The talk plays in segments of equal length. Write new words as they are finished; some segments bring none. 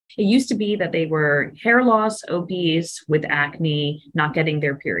It used to be that they were hair loss, obese, with acne, not getting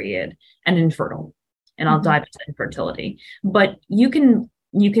their period, and infertile. And I'll dive into infertility. But you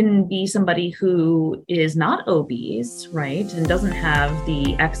can be somebody who is not obese, right, and doesn't have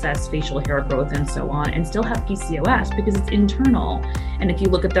the excess facial hair growth and so on, and still have PCOS because it's internal. And if you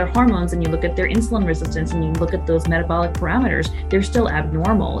look at their hormones and you look at their insulin resistance and you look at those metabolic parameters, they're still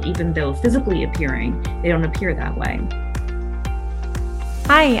abnormal, even though physically appearing, they don't appear that way.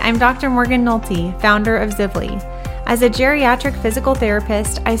 Hi, I'm Dr. Morgan Nolte, founder of Zivli. As a geriatric physical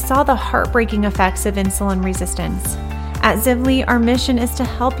therapist, I saw the heartbreaking effects of insulin resistance. At Zivli, our mission is to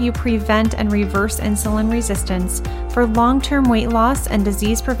help you prevent and reverse insulin resistance for long-term weight loss and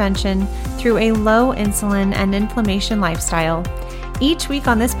disease prevention through a low insulin and inflammation lifestyle. Each week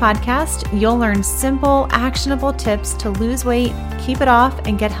on this podcast, you'll learn simple, actionable tips to lose weight, keep it off,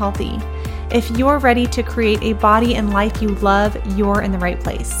 and get healthy. If you're ready to create a body and life you love, you're in the right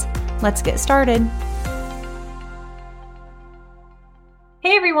place. Let's get started.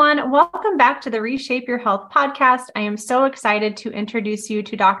 Hey everyone, welcome back to the Reshape Your Health podcast. I am so excited to introduce you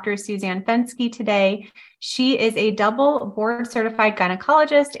to Dr. Suzanne Fenske today. She is a double board certified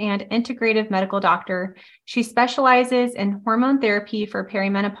gynecologist and integrative medical doctor. She specializes in hormone therapy for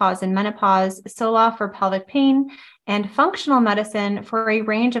perimenopause and menopause, SOLA for pelvic pain, and functional medicine for a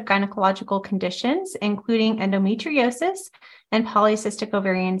range of gynecological conditions, including endometriosis and polycystic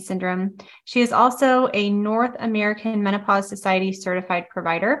ovarian syndrome. She is also a North American Menopause Society certified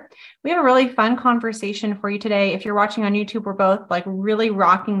provider. We have a really fun conversation for you today. If you're watching on YouTube, we're both like really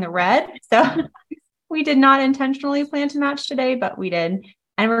rocking the red. So we did not intentionally plan to match today, but we did.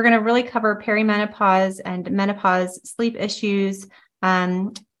 And we're going to really cover perimenopause and menopause sleep issues,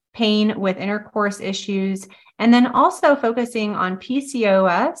 pain with intercourse issues, and then also focusing on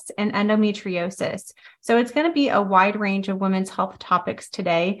PCOS and endometriosis. So it's going to be a wide range of women's health topics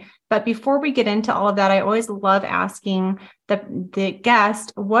today. But before we get into all of that, I always love asking the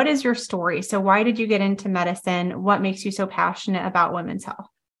guest, what is your story? So why did you get into medicine? What makes you so passionate about women's health?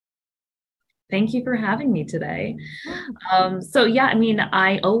 Thank you for having me today.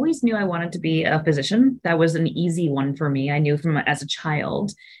 I always knew I wanted to be a physician. That was an easy one for me. I knew from as a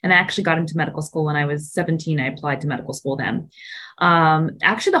child, and I actually got into medical school when I was 17. I applied to medical school then.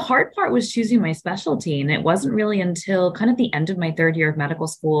 Actually, the hard part was choosing my specialty. And it wasn't really until kind of the end of my third year of medical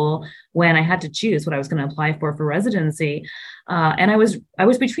school when I had to choose what I was going to apply for residency. And I was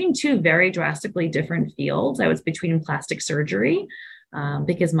between two very drastically different fields. I was between plastic surgery,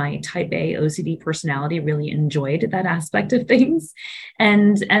 because my type A OCD personality really enjoyed that aspect of things,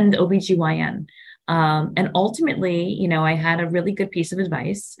 and OBGYN. And ultimately, I had a really good piece of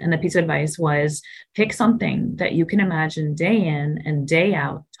advice. And the piece of advice was pick something that you can imagine day in and day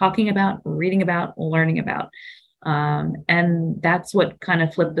out, talking about, reading about, learning about. And that's what kind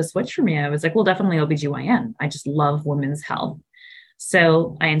of flipped the switch for me. I was like, well, definitely OBGYN. I just love women's health.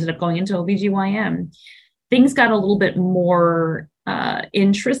 So I ended up going into OBGYN. Things got a little bit more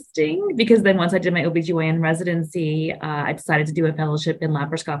interesting because then once I did my OBGYN residency, I decided to do a fellowship in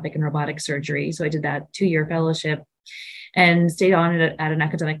laparoscopic and robotic surgery. So I did that 2-year fellowship and stayed on at an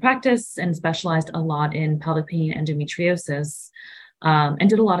academic practice and specialized a lot in pelvic pain, endometriosis, and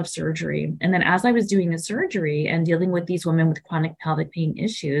did a lot of surgery. And then as I was doing the surgery and dealing with these women with chronic pelvic pain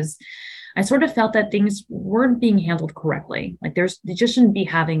issues, I sort of felt that things weren't being handled correctly. Like they just shouldn't be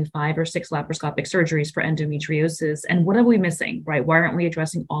having 5 or 6 laparoscopic surgeries for endometriosis. And what are we missing, right? Why aren't we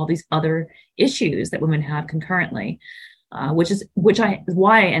addressing all these other issues that women have concurrently?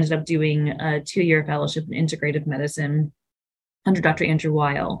 Why I ended up doing a 2-year fellowship in integrative medicine under Dr. Andrew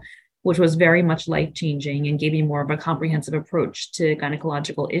Weil, which was very much life-changing and gave me more of a comprehensive approach to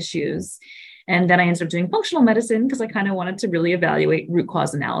gynecological issues. And then I ended up doing functional medicine because I kind of wanted to really evaluate root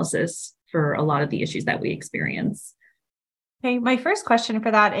cause analysis for a lot of the issues that we experience. Okay, my first question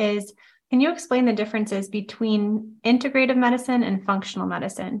for that is, can you explain the differences between integrative medicine and functional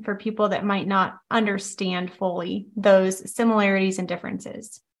medicine for people that might not understand fully those similarities and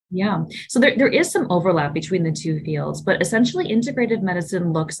differences? Yeah, so there is some overlap between the two fields, but essentially integrative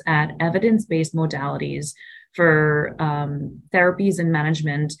medicine looks at evidence-based modalities for therapies and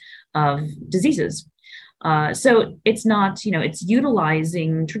management of diseases. So it's not, it's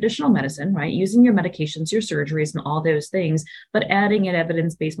utilizing traditional medicine, right? Using your medications, your surgeries, and all those things, but adding in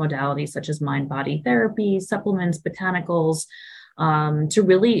evidence-based modalities such as mind-body therapy, supplements, botanicals, to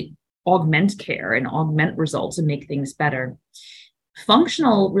really augment care and augment results and make things better.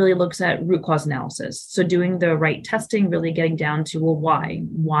 Functional really looks at root cause analysis. So doing the right testing, really getting down to, well,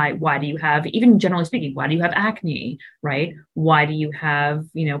 why do you have, even generally speaking, why do you have acne, right? Why do you have,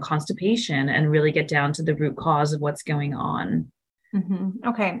 constipation, and really get down to the root cause of what's going on.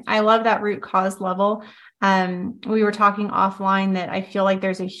 Okay. I love that root cause level. We were talking offline that I feel like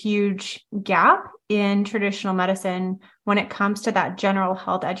there's a huge gap in traditional medicine when it comes to that general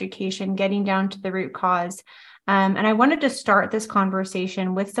health education, getting down to the root cause. And I wanted to start this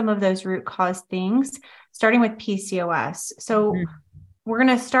conversation with some of those root cause things, starting with PCOS. So we're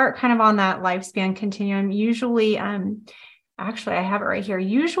going to start kind of on that lifespan continuum. Usually, actually, I have it right here.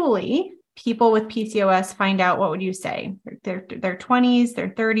 Usually, people with PCOS find out, what would you say? Their 20s, their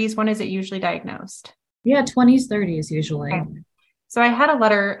 30s. When is it usually diagnosed? Yeah, 20s, 30s usually. Okay. So I had a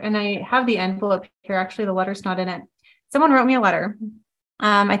letter, and I have the envelope here. Actually, the letter's not in it. Someone wrote me a letter.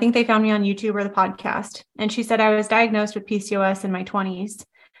 I think they found me on YouTube or the podcast. And she said I was diagnosed with PCOS in my 20s.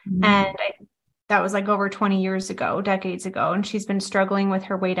 And that was like over 20 years ago, decades ago. And she's been struggling with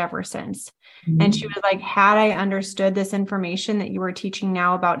her weight ever since. And she was like, had I understood this information that you were teaching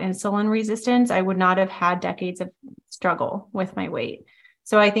now about insulin resistance, I would not have had decades of struggle with my weight.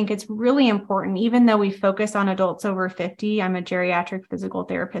 So I think it's really important, even though we focus on adults over 50, I'm a geriatric physical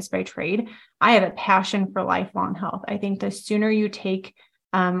therapist by trade. I have a passion for lifelong health. I think the sooner you take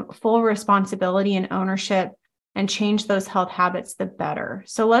full responsibility and ownership and change those health habits, the better.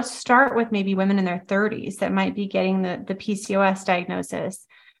 So let's start with maybe women in their 30s that might be getting the PCOS diagnosis,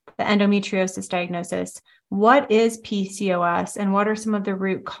 the endometriosis diagnosis. What is PCOS and what are some of the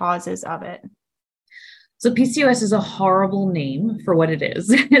root causes of it? So PCOS is a horrible name for what it is.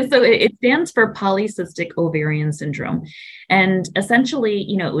 So it stands for polycystic ovarian syndrome. And essentially,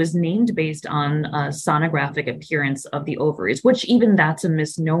 it was named based on a sonographic appearance of the ovaries, which even that's a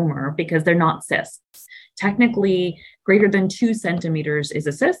misnomer because they're not cysts. Technically, greater than 2 centimeters is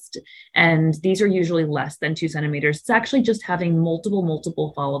a cyst, and these are usually less than 2 centimeters. It's actually just having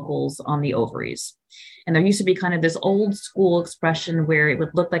multiple follicles on the ovaries. And there used to be kind of this old school expression where it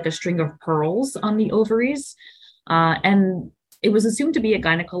would look like a string of pearls on the ovaries. And it was assumed to be a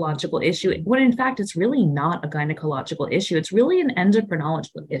gynecological issue, when in fact, it's really not a gynecological issue. It's really an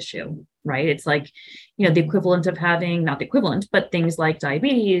endocrinological issue, right? It's like, the equivalent of having, not the equivalent, but things like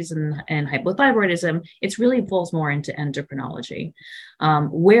diabetes and hypothyroidism. It's really falls more into endocrinology.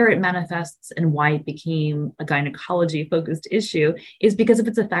 Where it manifests and why it became a gynecology-focused issue is because of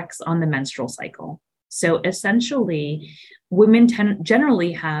its effects on the menstrual cycle. So essentially, women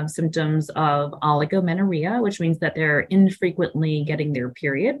generally have symptoms of oligomenorrhea, which means that they're infrequently getting their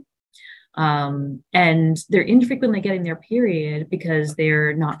period. And they're infrequently getting their period because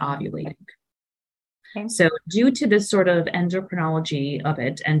they're not ovulating. Okay. So due to this sort of endocrinology of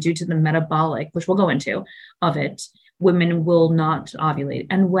it, and due to the metabolic, which we'll go into, of it, women will not ovulate.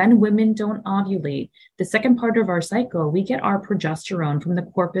 And when women don't ovulate, the second part of our cycle, we get our progesterone from the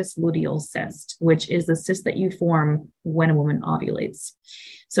corpus luteal cyst, which is the cyst that you form when a woman ovulates.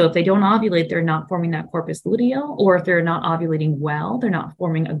 So if they don't ovulate, they're not forming that corpus luteal, or if they're not ovulating well, they're not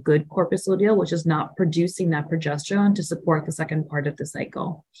forming a good corpus luteal, which is not producing that progesterone to support the second part of the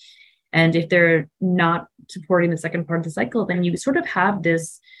cycle. And if they're not supporting the second part of the cycle, then you sort of have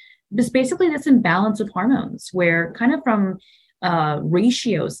this imbalance of hormones where kind of from a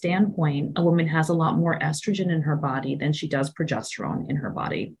ratio standpoint, a woman has a lot more estrogen in her body than she does progesterone in her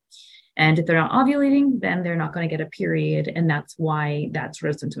body. And if they're not ovulating, then they're not going to get a period. And that's why that sort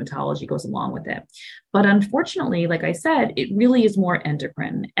of symptomatology goes along with it. But unfortunately, like I said, it really is more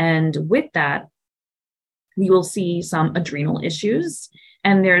endocrine. And with that, we will see some adrenal issues.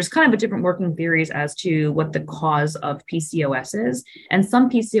 And there's kind of a different working theories as to what the cause of PCOS is. And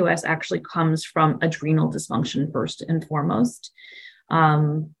some PCOS actually comes from adrenal dysfunction first and foremost.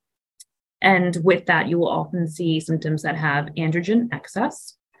 And with that, you will often see symptoms that have androgen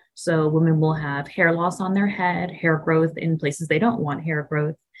excess. So women will have hair loss on their head, hair growth in places they don't want hair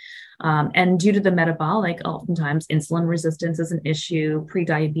growth. And due to the metabolic, oftentimes insulin resistance is an issue,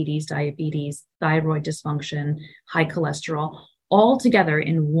 prediabetes, diabetes, thyroid dysfunction, high cholesterol, all together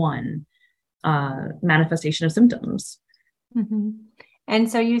in one manifestation of symptoms.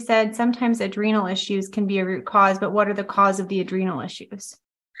 And so you said sometimes adrenal issues can be a root cause, but what are the cause of the adrenal issues?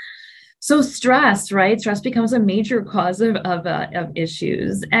 So stress, right? Stress becomes a major cause of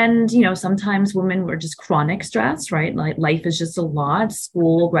issues. And, sometimes women were just chronic stress, right? Like life is just a lot,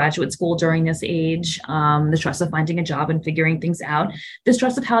 graduate school during this age, the stress of finding a job and figuring things out, the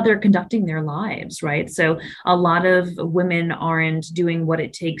stress of how they're conducting their lives, right? So a lot of women aren't doing what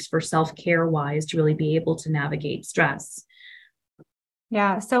it takes for self-care wise to really be able to navigate stress.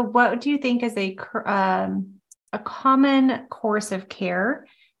 Yeah. So what do you think is a common course of care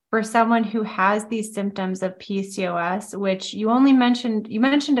for someone who has these symptoms of PCOS, which you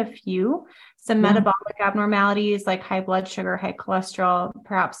mentioned a few, some metabolic abnormalities like high blood sugar, high cholesterol,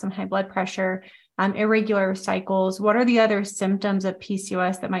 perhaps some high blood pressure. irregular cycles, what are the other symptoms of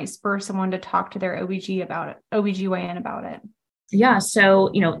PCOS that might spur someone to talk to their OBGYN about it? Yeah.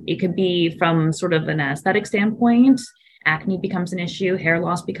 So, it could be from sort of an aesthetic standpoint. Acne becomes an issue, hair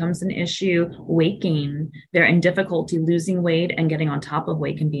loss becomes an issue, weight gain, they're in difficulty losing weight and getting on top of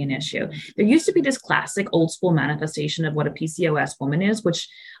weight can be an issue. There used to be this classic old school manifestation of what a PCOS woman is, which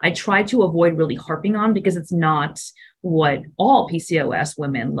I try to avoid really harping on because it's not what all PCOS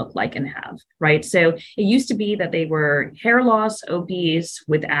women look like and have, right? So it used to be that they were hair loss, obese,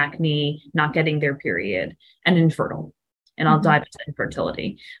 with acne, not getting their period, and infertile. And I'll dive into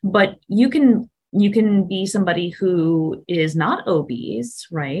infertility. But you can be somebody who is not obese,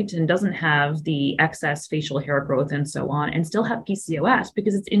 right? And doesn't have the excess facial hair growth and so on, and still have PCOS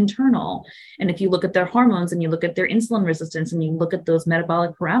because it's internal. And if you look at their hormones and you look at their insulin resistance and you look at those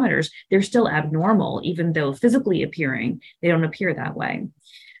metabolic parameters, they're still abnormal, even though physically appearing, they don't appear that way.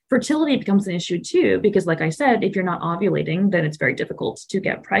 Fertility becomes an issue too, because like I said, if you're not ovulating, then it's very difficult to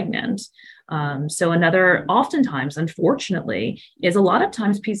get pregnant. So another, oftentimes, unfortunately, is a lot of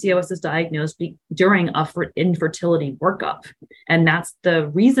times PCOS is diagnosed during a infertility workup. And that's the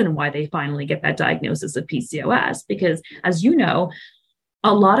reason why they finally get that diagnosis of PCOS, because as you know,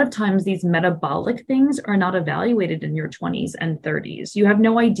 a lot of times these metabolic things are not evaluated in your 20s and 30s. You have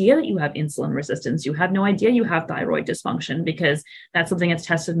no idea that you have insulin resistance. You have no idea you have thyroid dysfunction because that's something that's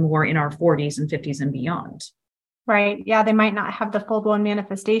tested more in our 40s and 50s and beyond. Right. Yeah. They might not have the full-blown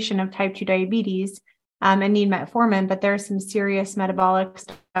manifestation of type 2 diabetes and need metformin, but there's some serious metabolic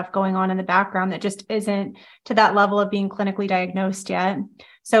stuff going on in the background that just isn't to that level of being clinically diagnosed yet.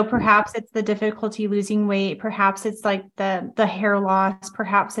 So perhaps it's the difficulty losing weight. Perhaps it's like the hair loss.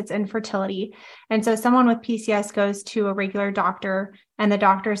 Perhaps it's infertility. And so someone with PCOS goes to a regular doctor and the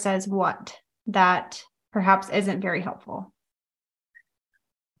doctor says what? That perhaps isn't very helpful.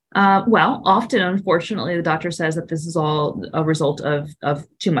 Well, often, unfortunately, the doctor says that this is all a result of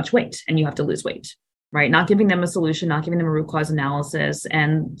too much weight and you have to lose weight, right? Not giving them a solution, not giving them a root cause analysis.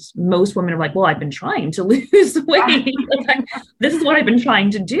 And most women are like, well, I've been trying to lose weight. This is what I've been trying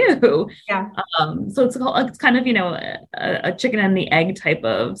to do. Yeah. So it's kind of, a chicken and the egg type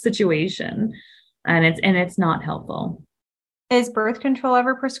of situation. And it's not helpful. Is birth control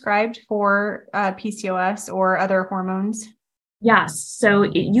ever prescribed for PCOS or other hormones? Yes. So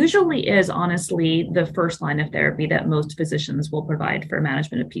it usually is honestly the first line of therapy that most physicians will provide for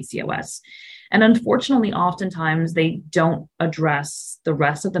management of PCOS. And unfortunately, oftentimes they don't address the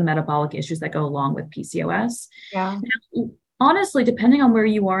rest of the metabolic issues that go along with PCOS. Yeah. Now, honestly, depending on where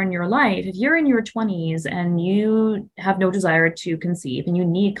you are in your life, if you're in your 20s and you have no desire to conceive and you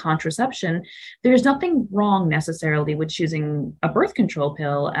need contraception, there's nothing wrong necessarily with choosing a birth control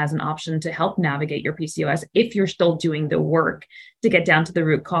pill as an option to help navigate your PCOS if you're still doing the work to get down to the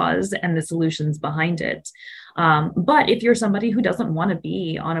root cause and the solutions behind it. But if you're somebody who doesn't want to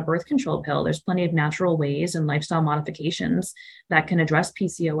be on a birth control pill, there's plenty of natural ways and lifestyle modifications that can address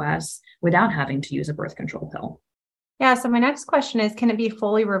PCOS without having to use a birth control pill. Yeah. So my next question is, can it be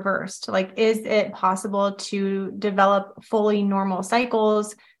fully reversed? Like, is it possible to develop fully normal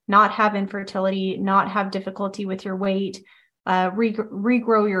cycles, not have infertility, not have difficulty with your weight,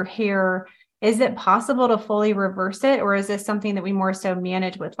 regrow your hair? Is it possible to fully reverse it? Or is this something that we more so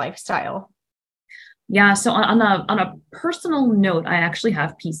manage with lifestyle? Yeah. So on a personal note, I actually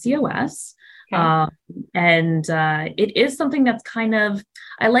have PCOS. Okay. And it is something that's kind of,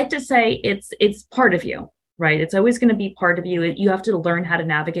 I like to say it's part of you. Right. It's always going to be part of you. You have to learn how to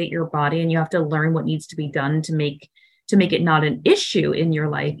navigate your body and you have to learn what needs to be done to make it not an issue in your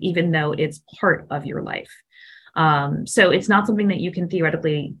life, even though it's part of your life. So it's not something that you can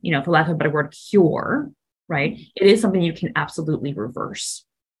theoretically, for lack of a better word, cure. Right. It is something you can absolutely reverse.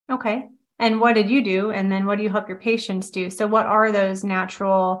 Okay. And what did you do? And then what do you help your patients do? So what are those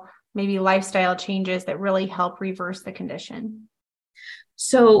natural, maybe lifestyle changes that really help reverse the condition?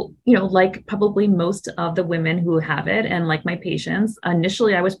 So, like probably most of the women who have it and like my patients,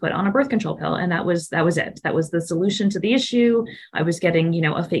 initially I was put on a birth control pill and that was it. That was the solution to the issue. I was getting,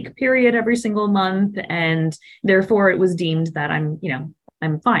 a fake period every single month. And therefore it was deemed that I'm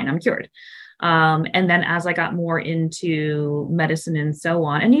fine, I'm cured. And then as I got more into medicine and so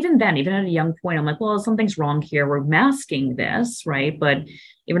on, and even then, even at a young point, I'm like, well, something's wrong here. We're masking this, right? But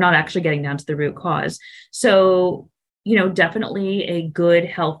we're not actually getting down to the root cause. So definitely a good,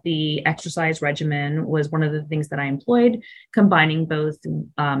 healthy exercise regimen was one of the things that I employed, combining both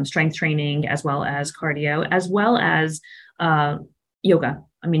strength training as well as cardio, as well as yoga.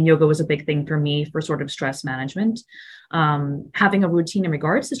 I mean, yoga was a big thing for me for sort of stress management, having a routine in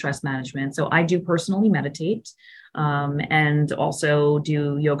regards to stress management. So I do personally meditate, and also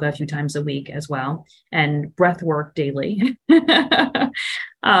do yoga a few times a week as well, and breath work daily.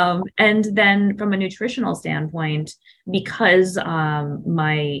 And then from a nutritional standpoint, because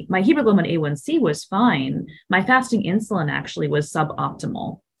my hemoglobin A1C was fine, my fasting insulin actually was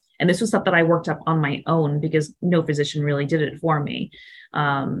suboptimal. And this was stuff that I worked up on my own because no physician really did it for me.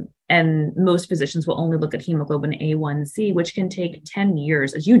 And most physicians will only look at hemoglobin A1C, which can take 10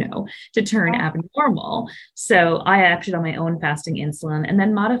 years, as you know, to turn abnormal. So I actually on my own fasting insulin and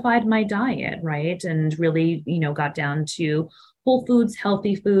then modified my diet, right? And really, got down to whole foods,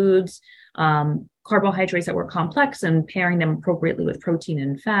 healthy foods, carbohydrates that were complex and pairing them appropriately with protein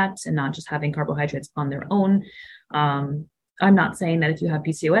and fat and not just having carbohydrates on their own. I'm not saying that if you have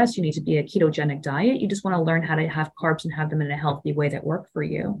PCOS, you need to be a ketogenic diet. You just want to learn how to have carbs and have them in a healthy way that work for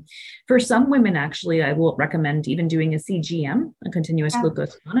you. For some women, actually, I will recommend even doing a CGM, a continuous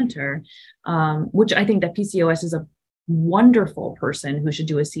glucose monitor, which I think that PCOS is a wonderful person who should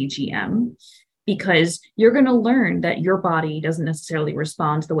do a CGM, because you're going to learn that your body doesn't necessarily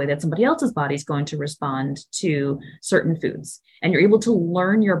respond the way that somebody else's body is going to respond to certain foods. And you're able to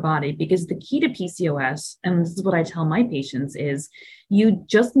learn your body, because the key to PCOS, and this is what I tell my patients, is you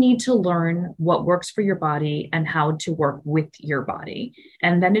just need to learn what works for your body and how to work with your body.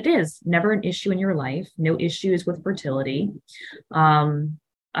 And then it is never an issue in your life, no issues with fertility.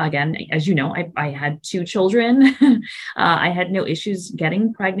 Again, as you know, I had 2 children. I had no issues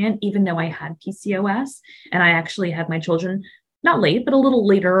getting pregnant, even though I had PCOS. And I actually had my children not late, but a little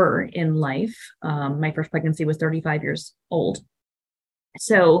later in life. My first pregnancy was 35 years old.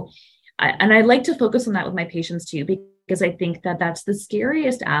 So, I like to focus on that with my patients too, because I think that that's the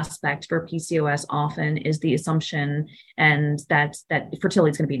scariest aspect for PCOS often, is the assumption and that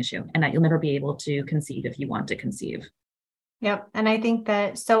fertility is going to be an issue and that you'll never be able to conceive if you want to conceive. Yep. And I think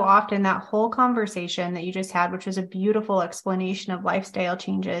that so often that whole conversation that you just had, which was a beautiful explanation of lifestyle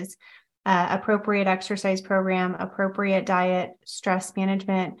changes, appropriate exercise program, appropriate diet, stress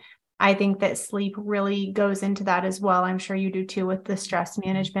management, I think that sleep really goes into that as well. I'm sure you do too, with the stress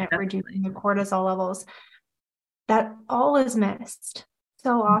management, reducing the cortisol levels. That all is missed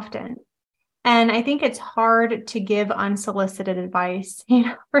so often. And I think it's hard to give unsolicited advice,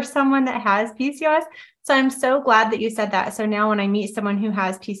 for someone that has PCOS. So I'm so glad that you said that. So now when I meet someone who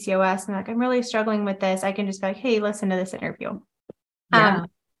has PCOS and I'm really struggling with this, I can just be like, hey, listen to this interview. Yeah.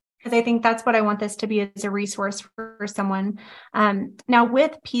 Because I think that's what I want this to be, as a resource for someone. Now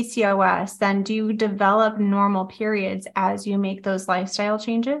with PCOS, then do you develop normal periods as you make those lifestyle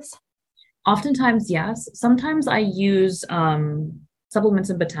changes? Oftentimes, yes. Sometimes I use supplements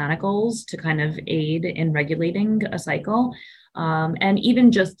and botanicals to kind of aid in regulating a cycle, and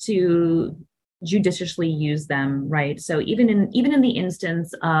even just to judiciously use them, right? So even in the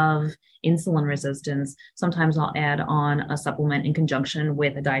instance of insulin resistance, sometimes I'll add on a supplement in conjunction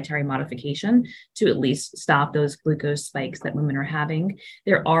with a dietary modification to at least stop those glucose spikes that women are having.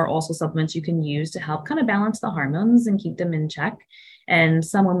 There are also supplements you can use to help kind of balance the hormones and keep them in check. And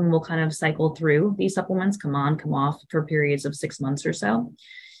some women will kind of cycle through these supplements, come on, come off for periods of 6 months or so.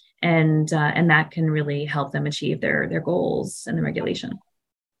 And that can really help them achieve their goals and the regulation.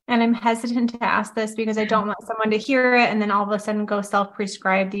 And I'm hesitant to ask this because I don't want someone to hear it and then all of a sudden go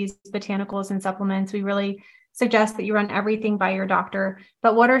self-prescribe these botanicals and supplements. We really suggest that you run everything by your doctor.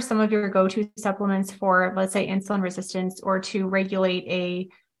 But what are some of your go-to supplements for, let's say, insulin resistance or to regulate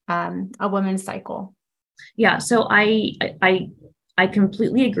a woman's cycle? Yeah, so I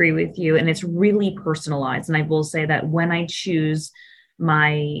completely agree with you, and it's really personalized. And I will say that when I choose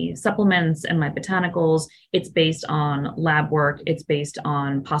my supplements and my botanicals, it's based on lab work. It's based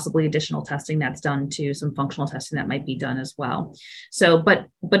on possibly additional testing that's done too, some functional testing that might be done as well. So, but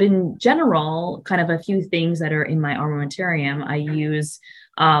in general, kind of a few things that are in my armamentarium, I use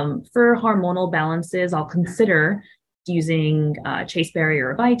for hormonal balances. I'll consider using chasteberry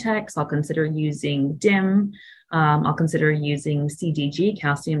or Vitex. I'll consider using DIM. I'll consider using CDG,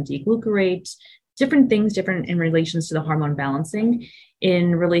 calcium D-glucarate, different things, different in relations to the hormone balancing.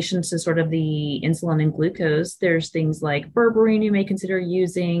 In relation to sort of the insulin and glucose, there's things like berberine you may consider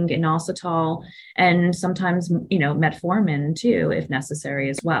using, inositol, and sometimes, metformin too, if necessary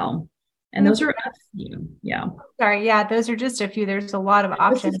as well. And those are a few. Yeah. Sorry. Yeah. Those are just a few. There's a lot of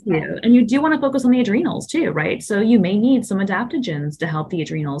options. And you do want to focus on the adrenals too, right? So you may need some adaptogens to help the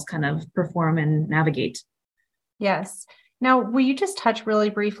adrenals kind of perform and navigate. Yes. Now, will you just touch really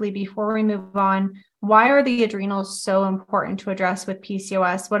briefly before we move on, why are the adrenals so important to address with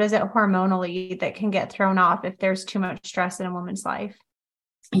PCOS? What is it hormonally that can get thrown off if there's too much stress in a woman's life?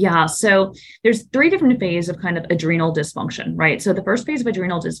 Yeah. So there's three different phases of kind of adrenal dysfunction, right? So the first phase of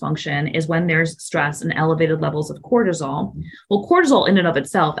adrenal dysfunction is when there's stress and elevated levels of cortisol. Well, cortisol in and of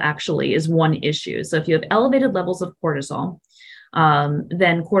itself actually is one issue. So if you have elevated levels of cortisol,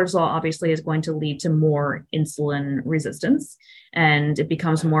 then cortisol obviously is going to lead to more insulin resistance, and it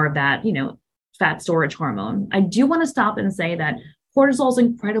becomes more of that, fat storage hormone. I do want to stop and say that cortisol is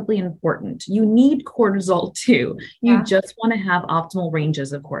incredibly important. You need cortisol too. You just want to have optimal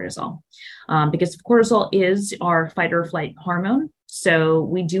ranges of cortisol, because cortisol is our fight or flight hormone. So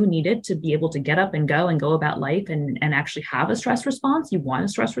we do need it to be able to get up and go about life and actually have a stress response. You want a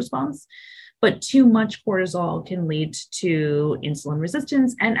stress response. But too much cortisol can lead to insulin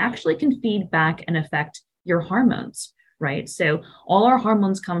resistance and actually can feed back and affect your hormones, right? So all our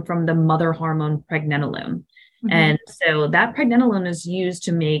hormones come from the mother hormone pregnenolone. And so that pregnenolone is used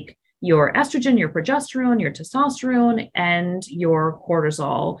to make your estrogen, your progesterone, your testosterone, and your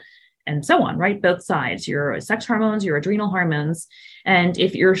cortisol, and so on, right? Both sides, your sex hormones, your adrenal hormones. And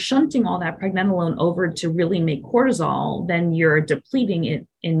if you're shunting all that pregnenolone over to really make cortisol, then you're depleting it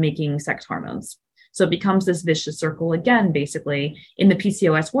in making sex hormones. So it becomes this vicious circle again, basically, in the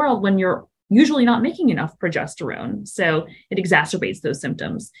PCOS world, when you're usually not making enough progesterone. So it exacerbates those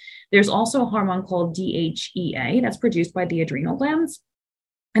symptoms. There's also a hormone called DHEA that's produced by the adrenal glands.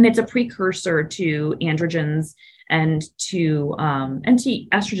 And it's a precursor to androgens and to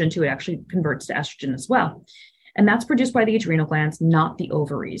estrogen too. It actually converts to estrogen as well. And that's produced by the adrenal glands, not the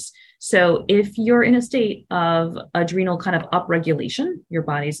ovaries. So if you're in a state of adrenal kind of upregulation, your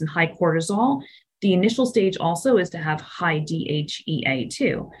body's in high cortisol, the initial stage also is to have high DHEA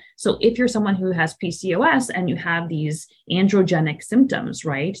too. So if you're someone who has PCOS and you have these androgenic symptoms,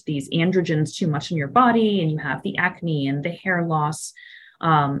 right? These androgens too much in your body, and you have the acne and the hair loss,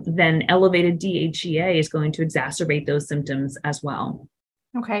 then elevated DHEA is going to exacerbate those symptoms as well.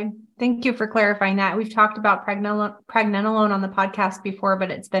 Okay. Thank you for clarifying that. We've talked about pregnenolone on the podcast before, but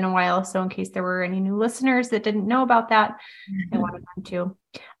it's been a while. So in case there were any new listeners that didn't know about that, I wanted them to.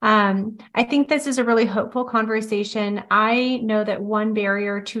 I think this is a really hopeful conversation. I know that one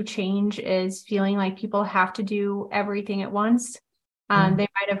barrier to change is feeling like people have to do everything at once. They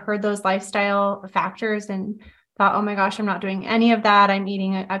might have heard those lifestyle factors and thought, oh my gosh, I'm not doing any of that. I'm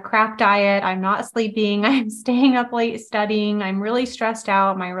eating a crap diet. I'm not sleeping. I'm staying up late studying. I'm really stressed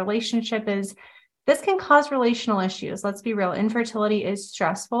out. My relationship this can cause relational issues. Let's be real. Infertility is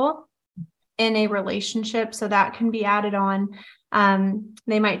stressful in a relationship. So that can be added on.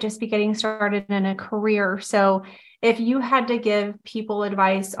 They might just be getting started in a career. So if you had to give people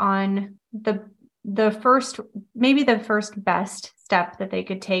advice on the first best step that they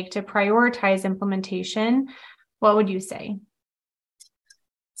could take to prioritize implementation, what would you say?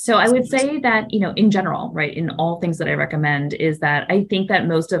 So I would say that, in general, right, in all things that I recommend, is that I think that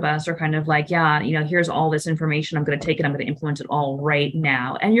most of us are kind of like, here's all this information. I'm going to take it. I'm going to implement it all right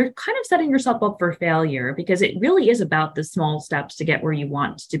now. And you're kind of setting yourself up for failure, because it really is about the small steps to get where you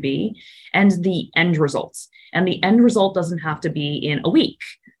want to be and the end results. And the end result doesn't have to be in a week,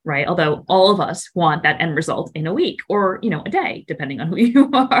 right? Although all of us want that end result in a week or, a day, depending on who you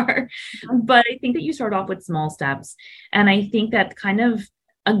are. But I think that you start off with small steps. And I think that kind of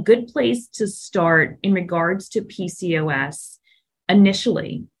a good place to start in regards to PCOS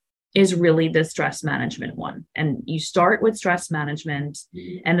initially is really the stress management one. And you start with stress management,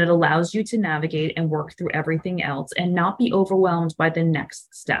 and it allows you to navigate and work through everything else and not be overwhelmed by the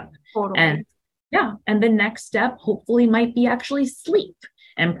next step. Totally. And the next step hopefully might be actually sleep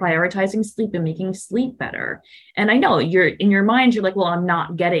and prioritizing sleep and making sleep better. And I know you're in your mind, you're like, well, I'm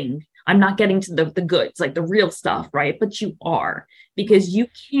not getting to the goods, like the real stuff, right? But you are, because you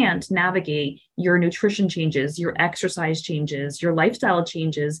can't navigate your nutrition changes, your exercise changes, your lifestyle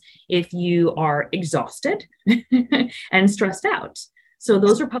changes if you are exhausted and stressed out. So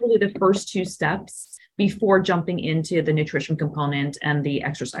those are probably the first two steps before jumping into the nutrition component and the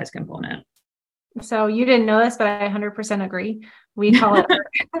exercise component. So you didn't know this, but I 100% agree. We call it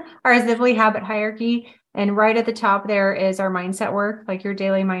our Zibli habit hierarchy. And right at the top there is our mindset work, like your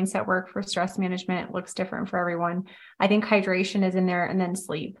daily mindset work for stress management. It looks different for everyone. I think hydration is in there, and then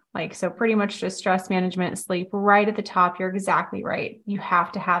sleep. So pretty much just stress management, sleep right at the top. You're exactly right. You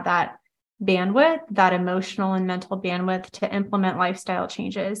have to have that bandwidth, that emotional and mental bandwidth to implement lifestyle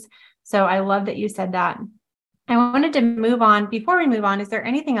changes. So I love that you said that. I wanted to move on. Before we move on, is there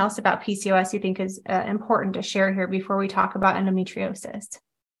anything else about PCOS you think is important to share here before we talk about endometriosis?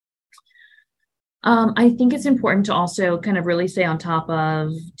 I think it's important to also kind of really stay on top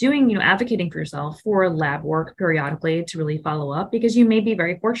of doing, advocating for yourself for lab work periodically to really follow up, because you may be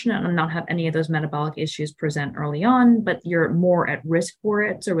very fortunate and not have any of those metabolic issues present early on, but you're more at risk for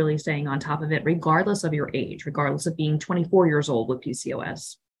it. So really staying on top of it, regardless of your age, regardless of being 24 years old with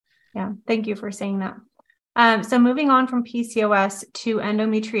PCOS. Yeah, thank you for saying that. So moving on from PCOS to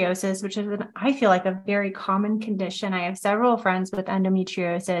endometriosis, which is, I feel like, a very common condition. I have several friends with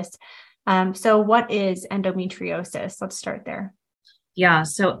endometriosis. So what is endometriosis? Let's start there. Yeah.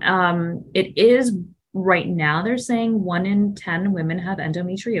 So it is right now, they're saying 1 in 10 women have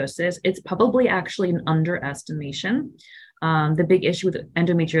endometriosis. It's probably actually an underestimation. The big issue with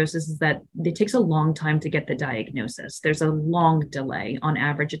endometriosis is that it takes a long time to get the diagnosis. There's a long delay. On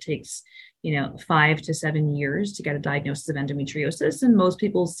average, it takes 5 to 7 years to get a diagnosis of endometriosis. And most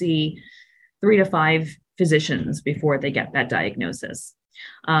people see 3 to 5 physicians before they get that diagnosis.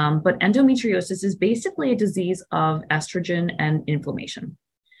 But endometriosis is basically a disease of estrogen and inflammation.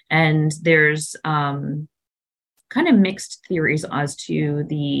 And there's kind of mixed theories as to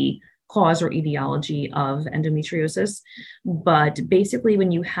the cause or etiology of endometriosis. But basically,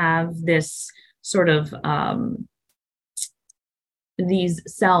 when you have this sort of these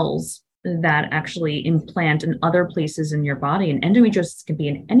cells that actually implant in other places in your body, and endometriosis can be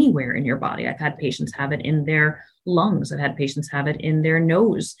in anywhere in your body. I've had patients have it in their lungs. I've had patients have it in their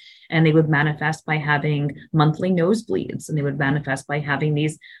nose, and they would manifest by having monthly nosebleeds, and they would manifest by having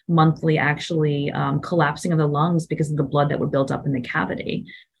these monthly actually collapsing of the lungs because of the blood that would build up in the cavity.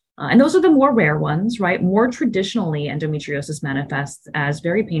 And those are the more rare ones, right? More traditionally, endometriosis manifests as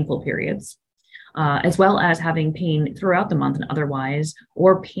very painful periods, as well as having pain throughout the month and otherwise,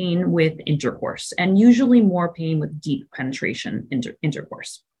 or pain with intercourse, and usually more pain with deep penetration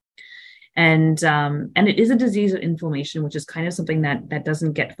intercourse. And it is a disease of inflammation, which is kind of something that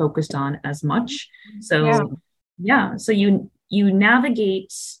doesn't get focused on as much. So so you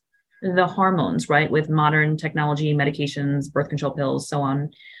navigate the hormones, right, with modern technology, medications, birth control pills, so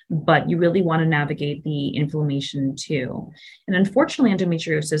on. But you really want to navigate the inflammation too. And unfortunately,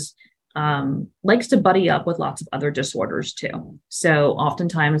 endometriosis likes to buddy up with lots of other disorders too. So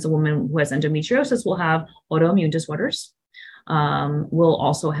oftentimes a woman who has endometriosis will have autoimmune disorders. We'll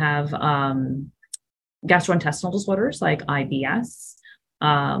also have gastrointestinal disorders like IBS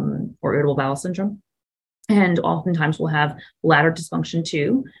or irritable bowel syndrome. And oftentimes we'll have bladder dysfunction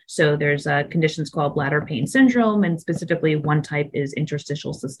too. So there's conditions called bladder pain syndrome, and specifically one type is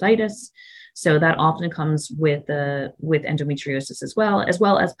interstitial cystitis. So that often comes with endometriosis as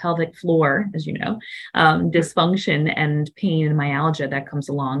well as pelvic floor, as you know, dysfunction and pain and myalgia that comes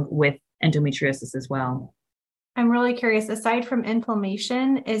along with endometriosis as well. I'm really curious, aside from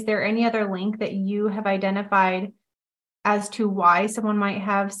inflammation, is there any other link that you have identified as to why someone might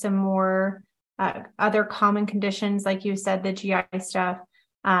have some more other common conditions, like you said, the GI stuff?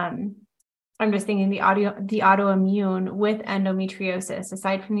 I'm just thinking the autoimmune with endometriosis,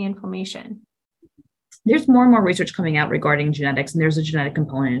 aside from the inflammation. There's more and more research coming out regarding genetics, and there's a genetic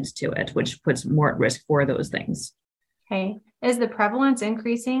component to it, which puts more at risk for those things. Okay. Is the prevalence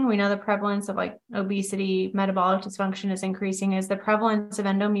increasing? We know the prevalence of like obesity, metabolic dysfunction is increasing. Is the prevalence of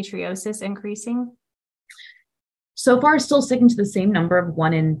endometriosis increasing? So far, still sticking to the same number of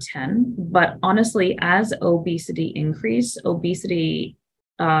 1 in 10. But honestly, as obesity increase, obesity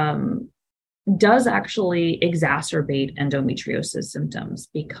does actually exacerbate endometriosis symptoms,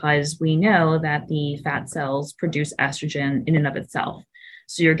 because we know that the fat cells produce estrogen in and of itself.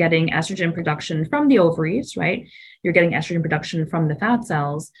 So you're getting estrogen production from the ovaries, right? You're getting estrogen production from the fat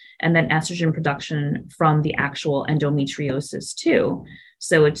cells, and then estrogen production from the actual endometriosis too.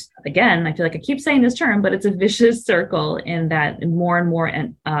 So it's, again, I feel like I keep saying this term, but it's a vicious circle in that more and more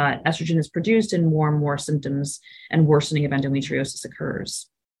estrogen is produced and more symptoms and worsening of endometriosis occurs.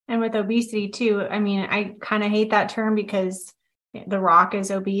 And with obesity too, I mean, I kind of hate that term because The Rock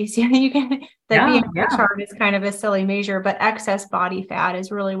is obese. You can, the BMI chart is kind of a silly measure, but excess body fat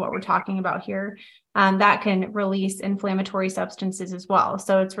is really what we're talking about here. That can release inflammatory substances as well.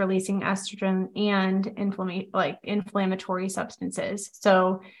 So it's releasing estrogen and inflammatory substances.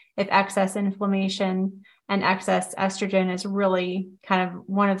 So if excess inflammation and excess estrogen is really kind of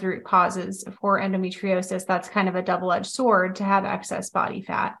one of the root causes for endometriosis, that's kind of a double-edged sword to have excess body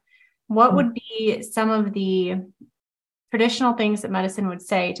fat. What would be some of the traditional things that medicine would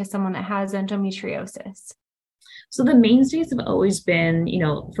say to someone that has endometriosis? So the mainstays have always been,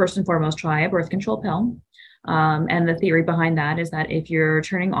 first and foremost, try a birth control pill. And the theory behind that is that if you're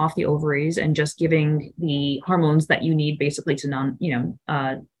turning off the ovaries and just giving the hormones that you need basically to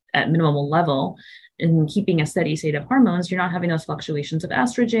at minimal level and keeping a steady state of hormones, you're not having those fluctuations of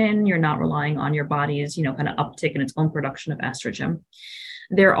estrogen. You're not relying on your body's, kind of uptick in its own production of estrogen.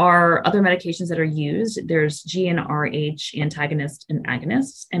 There are other medications that are used. There's GnRH antagonists and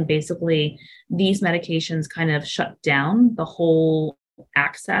agonists. And basically, these medications kind of shut down the whole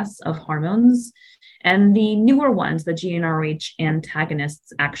access of hormones. And the newer ones, the GnRH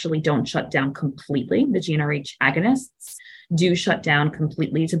antagonists, actually don't shut down completely. The GnRH agonists do shut down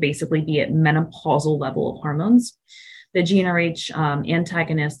completely to basically be at menopausal level of hormones. The GnRH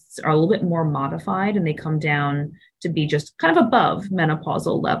antagonists are a little bit more modified, and they come down to be just kind of above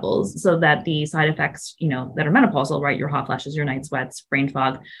menopausal levels, so that the side effects, that are menopausal, right, your hot flashes, your night sweats, brain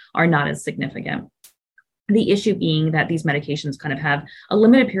fog, are not as significant. The issue being that these medications kind of have a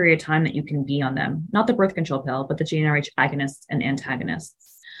limited period of time that you can be on them, not the birth control pill, but the GnRH agonists and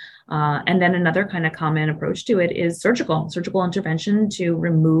antagonists. And then another kind of common approach to it is surgical intervention to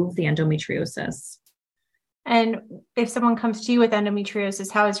remove the endometriosis. And if someone comes to you with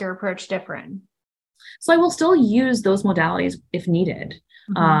endometriosis, how is your approach different? So I will still use those modalities if needed,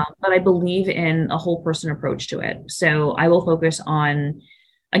 but I believe in a whole person approach to it. So I will focus on,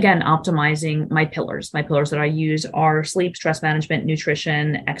 again, optimizing my pillars. My pillars that I use are sleep, stress management,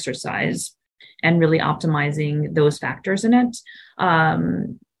 nutrition, exercise, and really optimizing those factors in it.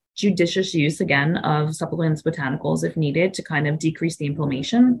 Judicious use, again, of supplements, botanicals if needed to kind of decrease the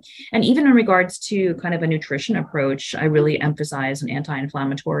inflammation. And even in regards to kind of a nutrition approach, I really emphasize an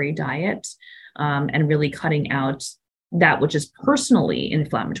anti-inflammatory diet and really cutting out that which is personally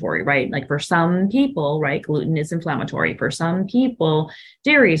inflammatory, right? Like for some people, right, gluten is inflammatory. For some people,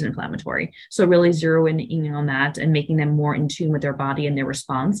 dairy is inflammatory. So really zeroing in on that and making them more in tune with their body and their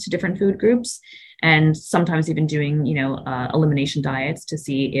response to different food groups. And sometimes even doing, elimination diets to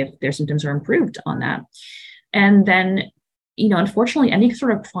see if their symptoms are improved on that. And then, unfortunately, any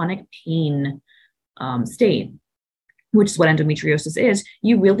sort of chronic pain state, which is what endometriosis is,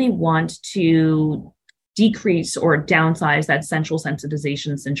 you really want to decrease or downsize that central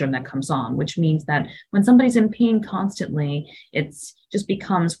sensitization syndrome that comes on, which means that when somebody's in pain constantly, it's just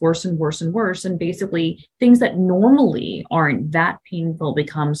becomes worse and worse and worse. And basically things that normally aren't that painful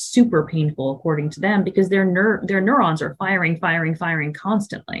become super painful according to them, because their neurons are firing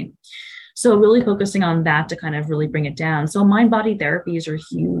constantly. So really focusing on that to kind of really bring it down. So mind-body therapies are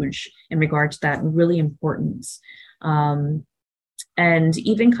huge in regard to that, and really important. And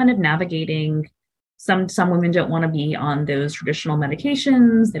even kind of navigating, some women don't want to be on those traditional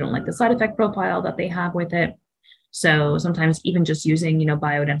medications. They don't like the side effect profile that they have with it. So sometimes even just using,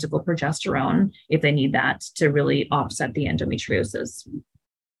 bioidentical progesterone, if they need that, to really offset the endometriosis. Do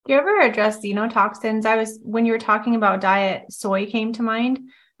you ever address xenotoxins? When you were talking about diet, soy came to mind,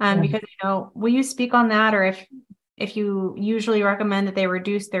 because, will you speak on that, or if you usually recommend that they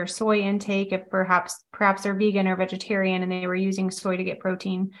reduce their soy intake, if perhaps they're vegan or vegetarian and they were using soy to get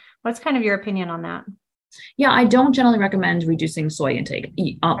protein? What's kind of your opinion on that? Yeah, I don't generally recommend reducing soy intake.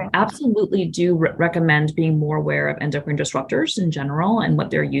 Absolutely do recommend being more aware of endocrine disruptors in general and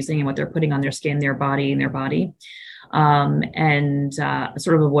what they're using and what they're putting on their skin, their body, and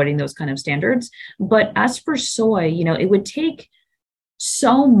sort of avoiding those kind of standards. But as for soy, it would take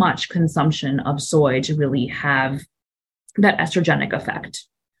so much consumption of soy to really have that estrogenic effect.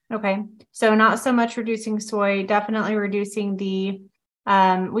 Okay. So not so much reducing soy, definitely reducing the,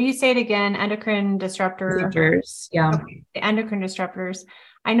 will you say it again? Endocrine disruptors. Yeah. Okay. The endocrine disruptors.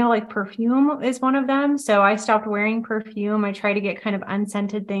 I know like perfume is one of them. So I stopped wearing perfume. I try to get kind of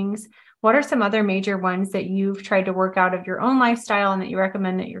unscented things. What are some other major ones that you've tried to work out of your own lifestyle and that you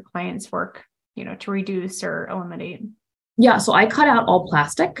recommend that your clients work, to reduce or eliminate? Yeah, so I cut out all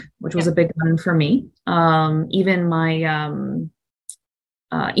plastic, which was a big one for me. Even in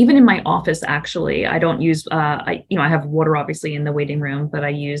my office, actually, I don't use. I have water obviously in the waiting room, but I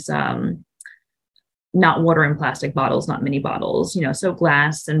use not water in plastic bottles, not mini bottles. So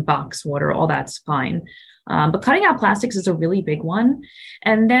glass and box water, all that's fine. But cutting out plastics is a really big one.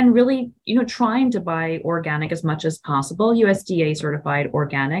 And then really, trying to buy organic as much as possible, USDA certified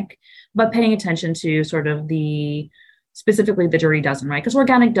organic, but paying attention to sort of specifically the dirty dozen, right? Because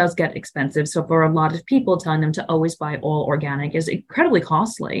organic does get expensive. So for a lot of people, telling them to always buy all organic is incredibly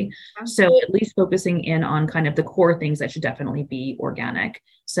costly. So at least focusing in on kind of the core things that should definitely be organic.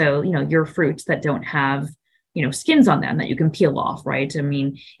 So, your fruits that don't have, skins on them that you can peel off, right? I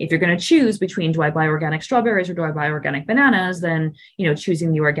mean, if you're going to choose between, do I buy organic strawberries or do I buy organic bananas, then,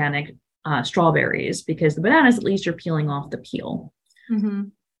 choosing the organic strawberries, because the bananas, at least you're peeling off the peel. Mm-hmm.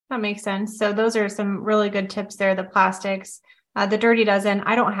 That makes sense. So those are some really good tips there. The plastics, The Dirty Dozen,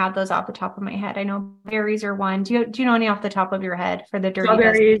 I don't have those off the top of my head. I know berries are one. Do you know any off the top of your head for the Dirty Dozen?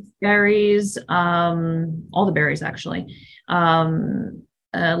 Strawberries, berries, all the berries actually,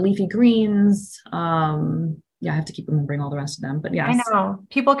 leafy greens. Yeah, I have to keep remembering all the rest of them, but yes. I know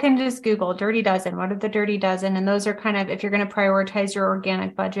people can just Google Dirty Dozen. What are the Dirty Dozen? And those are kind of, if you're going to prioritize your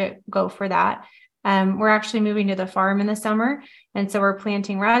organic budget, go for that. We're actually moving to the farm in the summer. And so we're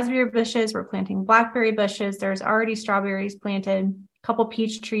planting raspberry bushes. We're planting blackberry bushes. There's already strawberries planted, a couple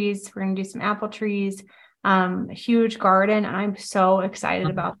peach trees. We're going to do some apple trees, a huge garden. And I'm so excited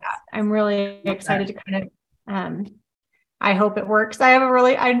about that. I'm really excited to kind of, I hope it works. I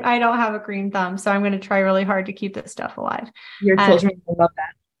don't have a green thumb, so I'm going to try really hard to keep this stuff alive. Your children will love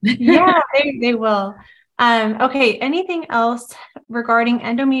that. Yeah, they will. Okay. Anything else regarding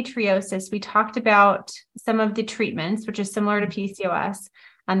endometriosis? We talked about some of the treatments, which is similar to PCOS.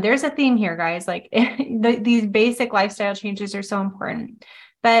 There's a theme here, guys. Like these basic lifestyle changes are so important.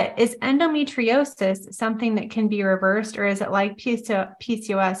 But is endometriosis something that can be reversed, or is it like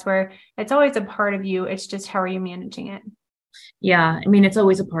PCOS where it's always a part of you? It's just how are you managing it? Yeah, I mean, it's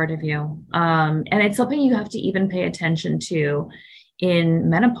always a part of you. And it's something you have to even pay attention to in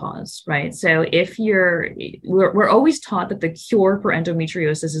menopause, right? So if we're always taught that the cure for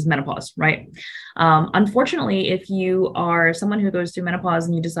endometriosis is menopause, right? Unfortunately, if you are someone who goes through menopause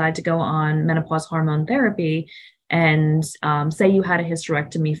and you decide to go on menopause hormone therapy, and say you had a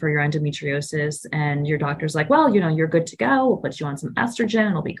hysterectomy for your endometriosis and your doctor's like, well, you're good to go. We'll put you on some estrogen.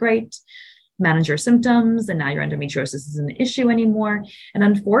 It'll be great. Manage your symptoms. And now your endometriosis isn't an issue anymore. And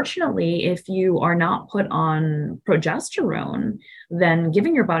unfortunately, if you are not put on progesterone, then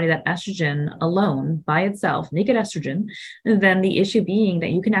giving your body that estrogen alone by itself, naked estrogen, then the issue being that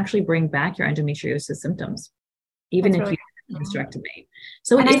you can actually bring back your endometriosis symptoms, even if you have a hysterectomy.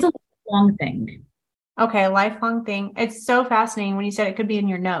 So it is a long thing. Okay, a lifelong thing. It's so fascinating when you said it could be in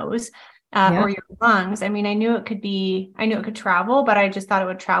your nose or your lungs. I mean, I knew it could travel, but I just thought it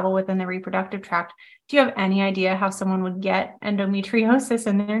would travel within the reproductive tract. Do you have any idea how someone would get endometriosis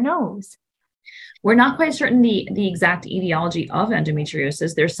in their nose? We're not quite certain the exact etiology of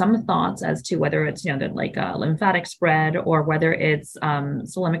endometriosis. There's some thoughts as to whether it's, like a lymphatic spread or whether it's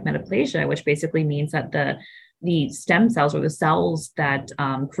solemic metaplasia, which basically means that the stem cells or the cells that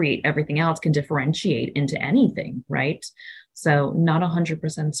create everything else can differentiate into anything, right? So not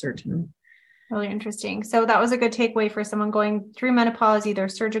 100% certain. Really interesting. So that was a good takeaway for someone going through menopause, either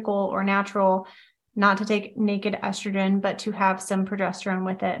surgical or natural, not to take naked estrogen, but to have some progesterone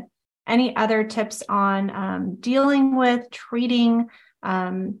with it. Any other tips on dealing with, treating,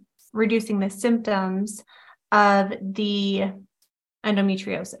 reducing the symptoms of the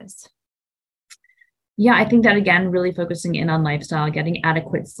endometriosis? Yeah, I think that, again, really focusing in on lifestyle, getting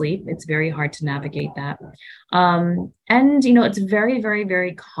adequate sleep. It's very hard to navigate that. And, it's very, very,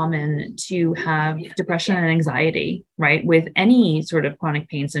 very common to have depression and anxiety, right, with any sort of chronic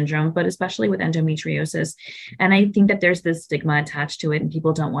pain syndrome, but especially with endometriosis. And I think that there's this stigma attached to it and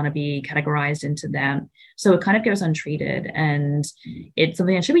people don't want to be categorized into that. So it kind of goes untreated, and it's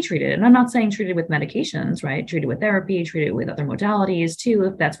something that should be treated. And I'm not saying treated with medications, right? Treated with therapy, treated with other modalities too,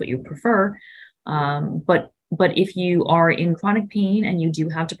 if that's what you prefer. But if you are in chronic pain and you do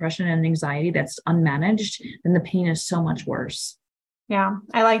have depression and anxiety that's unmanaged, then the pain is so much worse. Yeah.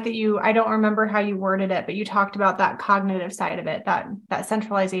 I like that I don't remember how you worded it, but you talked about that cognitive side of it, that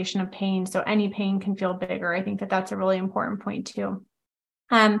centralization of pain. So any pain can feel bigger. I think that that's a really important point too.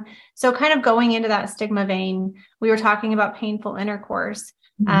 So kind of going into that stigma vein, we were talking about painful intercourse.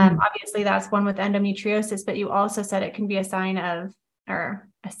 Obviously that's one with endometriosis, but you also said it can be a sign of, or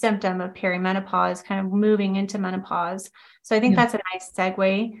a symptom of perimenopause, kind of moving into menopause. So I think that's a nice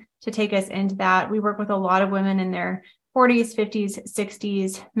segue to take us into that. We work with a lot of women in their 40s, 50s,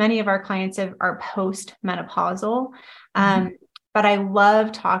 60s. Many of our clients are post-menopausal. But I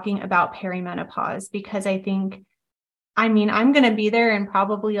love talking about perimenopause because I'm going to be there in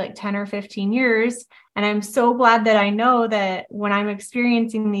probably like 10 or 15 years. And I'm so glad that I know that when I'm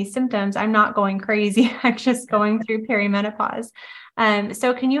experiencing these symptoms, I'm not going crazy. I'm just going through perimenopause.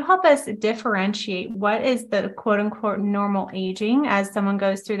 So can you help us differentiate what is the quote unquote normal aging as someone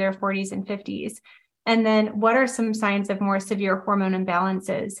goes through their 40s and 50s? And then what are some signs of more severe hormone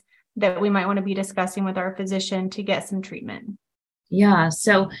imbalances that we might want to be discussing with our physician to get some treatment? Yeah.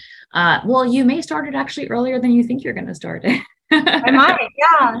 So, you may start it actually earlier than you think you're going to start it. I might.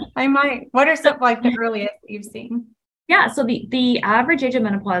 Yeah, I might. What are some like the earliest you've seen? Yeah, so the average age of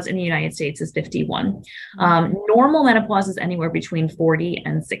menopause in the United States is 51. Normal menopause is anywhere between 40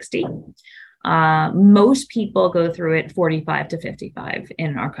 and 60. Most people go through it 45 to 55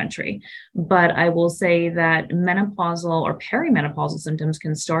 in our country. But I will say that menopausal or perimenopausal symptoms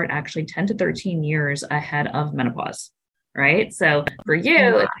can start actually 10 to 13 years ahead of menopause. Right. So for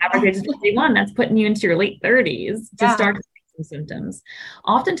you, if the average age is 51, that's putting you into your late 30s to start some symptoms.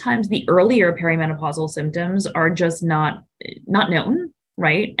 Oftentimes, the earlier perimenopausal symptoms are just not known,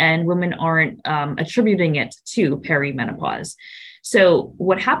 right? And women aren't attributing it to perimenopause. So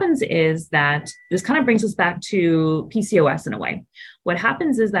what happens is that this kind of brings us back to PCOS in a way. What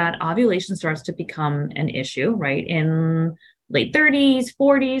happens is that ovulation starts to become an issue, right? In late 30s,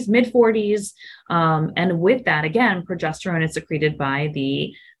 40s, mid 40s. And with that, again, progesterone is secreted by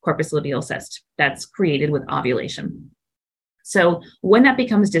the corpus luteal cyst that's created with ovulation. So when that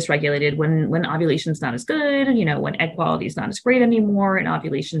becomes dysregulated, when ovulation is not as good, when egg quality is not as great anymore, and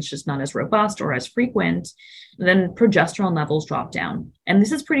ovulation is just not as robust or as frequent, then progesterone levels drop down. And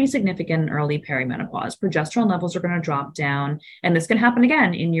this is pretty significant in early perimenopause. Progesterone levels are going to drop down, and this can happen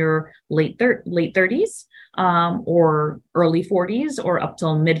again in your late 30s or early 40s or up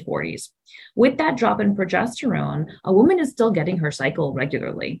till mid 40s. With that drop in progesterone, a woman is still getting her cycle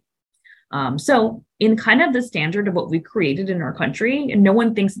regularly. So in kind of the standard of what we've created in our country, no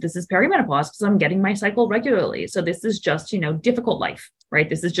one thinks this is perimenopause because I'm getting my cycle regularly. So this is just, difficult life, right?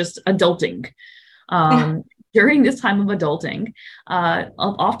 This is just adulting. During this time of adulting,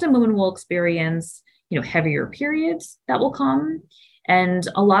 often women will experience, heavier periods that will come. And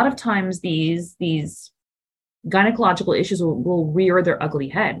a lot of times these gynecological issues will rear their ugly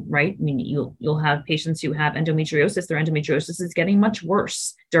head, right? I mean, you'll have patients who have endometriosis. Their endometriosis is getting much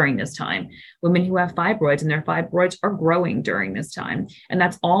worse during this time. Women who have fibroids, and their fibroids are growing during this time. And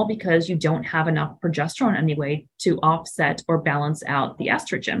that's all because you don't have enough progesterone anyway to offset or balance out the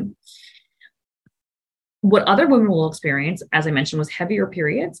estrogen. What other women will experience, as I mentioned, was heavier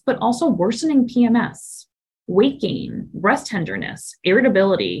periods, but also worsening PMS, weight gain, breast tenderness,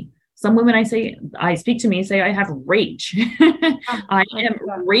 irritability. Some women I speak to say I have rage. I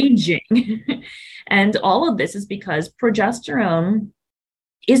am raging. And all of this is because progesterone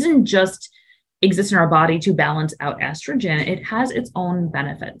isn't just exists in our body to balance out estrogen. It has its own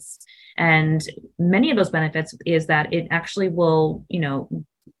benefits. And many of those benefits is that it actually will,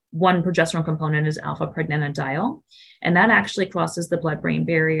 one progesterone component is alpha pregnenolone, and that actually crosses the blood-brain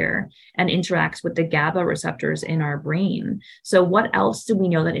barrier and interacts with the GABA receptors in our brain. So what else do we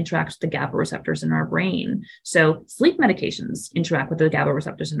know that interacts with the GABA receptors in our brain? So sleep medications interact with the GABA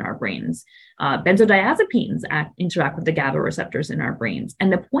receptors in our brains. Benzodiazepines interact with the GABA receptors in our brains.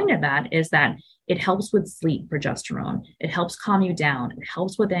 And the point of that is that it helps with sleep progesterone. It helps calm you down. It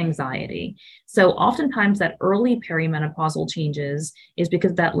helps with anxiety. So oftentimes that early perimenopausal changes is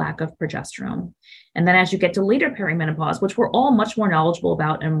because of that lack of progesterone. And then as you get to later perimenopause, which we're all much more knowledgeable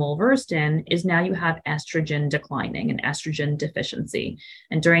about and well-versed in, is now you have estrogen declining and estrogen deficiency.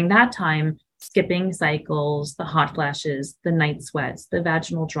 And during that time, skipping cycles, the hot flashes, the night sweats, the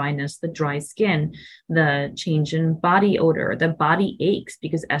vaginal dryness, the dry skin, the change in body odor, the body aches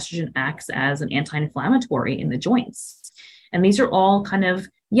because estrogen acts as an anti-inflammatory in the joints. And these are all kind of,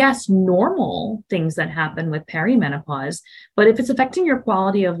 yes, normal things that happen with perimenopause, but if it's affecting your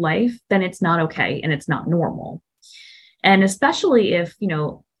quality of life, then it's not okay and it's not normal. And especially if,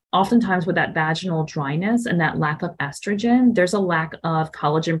 oftentimes with that vaginal dryness and that lack of estrogen, there's a lack of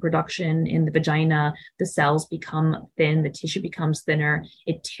collagen production in the vagina. The cells become thin, the tissue becomes thinner,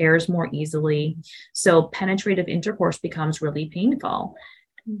 it tears more easily. So penetrative intercourse becomes really painful.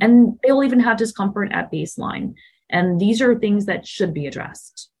 And they'll even have discomfort at baseline. And these are things that should be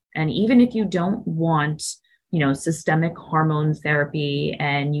addressed. And even if you don't want, systemic hormone therapy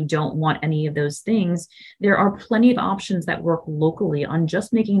and you don't want any of those things, there are plenty of options that work locally on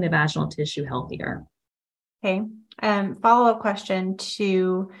just making the vaginal tissue healthier. Okay. Follow-up question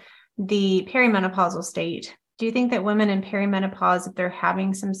to the perimenopausal state. Do you think that women in perimenopause, if they're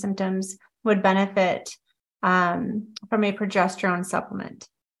having some symptoms, would benefit from a progesterone supplement?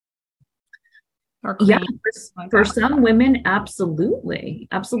 Yeah, for some women, absolutely.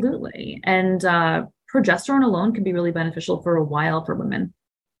 And progesterone alone can be really beneficial for a while for women.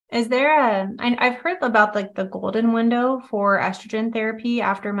 Is there I've heard about like the golden window for estrogen therapy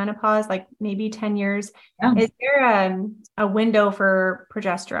after menopause, like maybe 10 years. Yeah. Is there a window for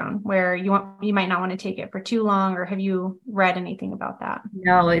progesterone where you might not want to take it for too long, or have you read anything about that?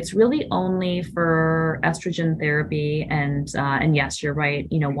 No, it's really only for estrogen therapy. And yes, you're right,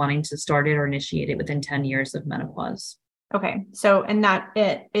 wanting to start it or initiate it within 10 years of menopause. Okay. So, and that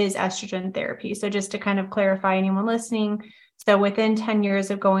it is estrogen therapy. So just to kind of clarify anyone listening, so within 10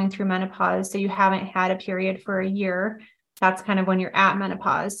 years of going through menopause, so you haven't had a period for a year, that's kind of when you're at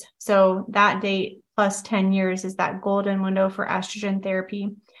menopause. So that date plus 10 years is that golden window for estrogen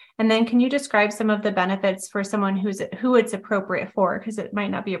therapy. And then can you describe some of the benefits for someone who it's appropriate for? Because it might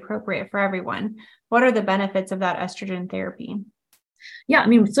not be appropriate for everyone. What are the benefits of that estrogen therapy? Yeah, I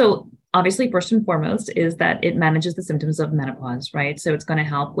mean, so obviously, first and foremost is that it manages the symptoms of menopause, right? So it's going to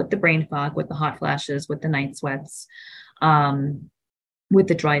help with the brain fog, with the hot flashes, with the night sweats, with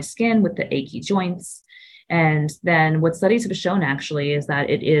the dry skin, with the achy joints. And then what studies have shown actually is that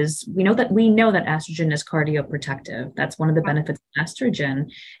we know that estrogen is cardioprotective. That's one of the benefits of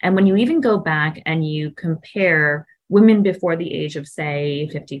estrogen. And when you even go back and you compare women before the age of, say,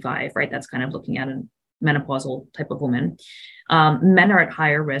 55, right? That's kind of looking at a menopausal type of woman. Men are at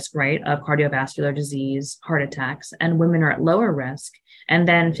higher risk, right, of cardiovascular disease, heart attacks, and women are at lower risk. And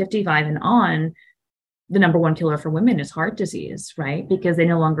then 55 and on, the number one killer for women is heart disease, right? Because they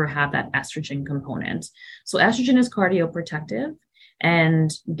no longer have that estrogen component. So estrogen is cardioprotective, and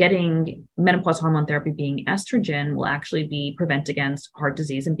getting menopause hormone therapy being estrogen will actually be prevent against heart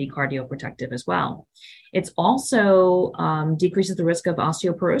disease and be cardioprotective as well. It's also decreases the risk of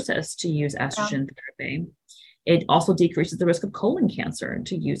osteoporosis to use estrogen therapy. It also decreases the risk of colon cancer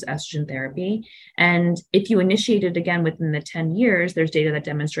to use estrogen therapy. And if you initiate it again within the 10 years, there's data that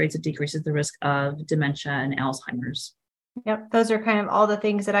demonstrates it decreases the risk of dementia and Alzheimer's. Yep. Those are kind of all the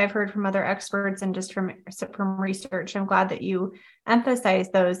things that I've heard from other experts and just from research. I'm glad that you emphasize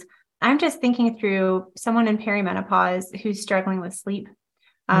those. I'm just thinking through someone in perimenopause who's struggling with sleep.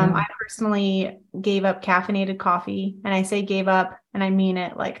 I personally gave up caffeinated coffee, and I say gave up, and I mean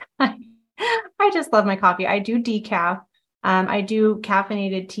it. Like I just love my coffee. I do decaf. I do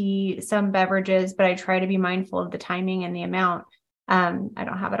caffeinated tea, some beverages, but I try to be mindful of the timing and the amount. I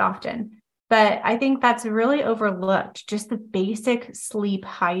don't have it often, but I think that's really overlooked. Just the basic sleep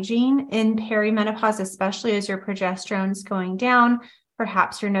hygiene in perimenopause, especially as your progesterone's going down.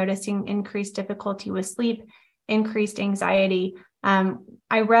 Perhaps you're noticing increased difficulty with sleep, increased anxiety.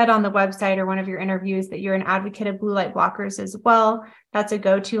 I read on the website or one of your interviews that you're an advocate of blue light blockers as well. That's a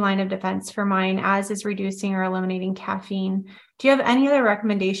go-to line of defense for mine, as is reducing or eliminating caffeine. Do you have any other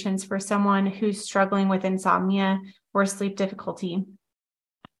recommendations for someone who's struggling with insomnia or sleep difficulty,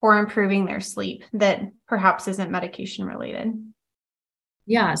 or improving their sleep that perhaps isn't medication related?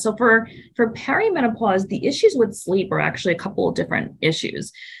 Yeah. So for perimenopause, the issues with sleep are actually a couple of different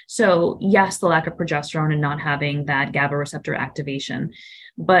issues. So yes, the lack of progesterone and not having that GABA receptor activation,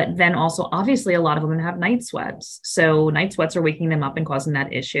 but then also obviously a lot of women have night sweats. So night sweats are waking them up and causing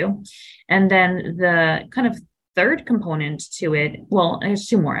that issue. And then the kind of third component to it, well, there's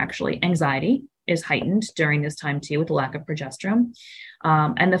two more actually. Anxiety is heightened during this time too with the lack of progesterone.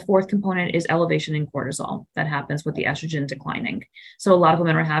 And the fourth component is elevation in cortisol that happens with the estrogen declining. So a lot of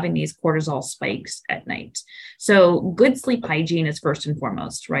women are having these cortisol spikes at night. So good sleep hygiene is first and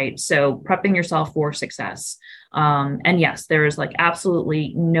foremost, right? So prepping yourself for success. And yes, there is like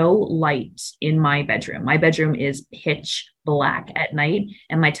absolutely no light in my bedroom. My bedroom is pitch black at night,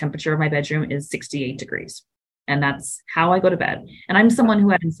 and my temperature of my bedroom is 68 degrees. And that's how I go to bed. And I'm someone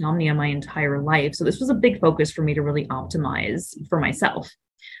who had insomnia my entire life. So this was a big focus for me to really optimize for myself.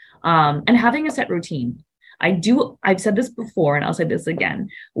 And having a set routine. I've said this before, and I'll say this again.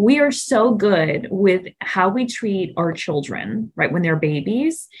 We are so good with how we treat our children, right, when they're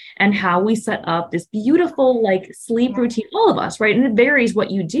babies, and how we set up this beautiful like sleep routine, all of us, right? And it varies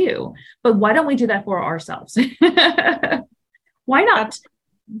what you do, but why don't we do that for ourselves? Why not?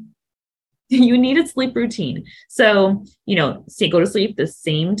 You need a sleep routine. So, go to sleep the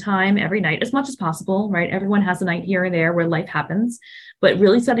same time every night as much as possible, right? Everyone has a night here or there where life happens, but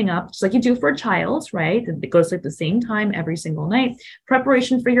really setting up just like you do for a child, right? They go to sleep the same time every single night,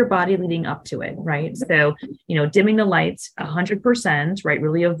 preparation for your body leading up to it, right? So, dimming the lights 100%, right?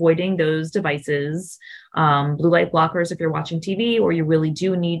 Really avoiding those devices, blue light blockers if you're watching TV, or you really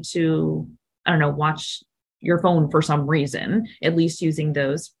do need to, watch your phone for some reason, at least using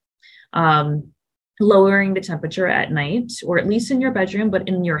those. Lowering the temperature at night, or at least in your bedroom, but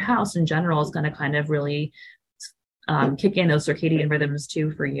in your house in general, is going to kind of really kick in those circadian rhythms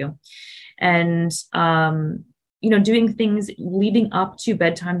too for you. And, doing things leading up to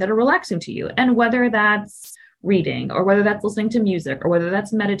bedtime that are relaxing to you. And whether that's reading, or whether that's listening to music, or whether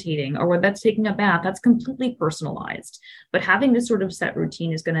that's meditating, or whether that's taking a bath, that's completely personalized. But having this sort of set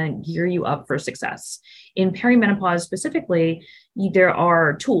routine is going to gear you up for success. In perimenopause specifically, there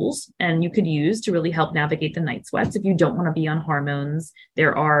are tools and you could use to really help navigate the night sweats. If you don't want to be on hormones,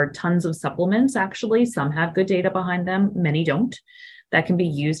 there are tons of supplements, actually. Some have good data behind them, many don't, that can be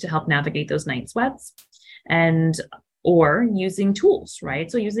used to help navigate those night sweats. And or using tools, right?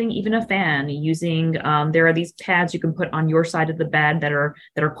 So using even a fan, using there are these pads you can put on your side of the bed that are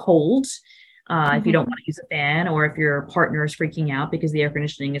cold. If you don't want to use a fan, or if your partner is freaking out because the air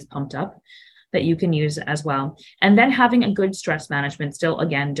conditioning is pumped up, that you can use as well. And then having a good stress management still,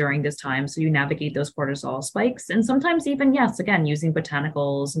 again, during this time. So you navigate those cortisol spikes. And sometimes even, yes, again, using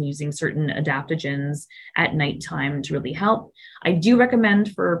botanicals and using certain adaptogens at nighttime to really help. I do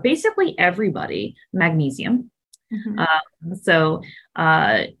recommend for basically everybody magnesium. And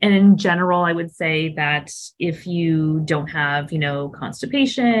in general, I would say that if you don't have,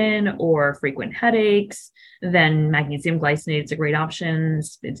 constipation or frequent headaches, then magnesium glycinate is a great option.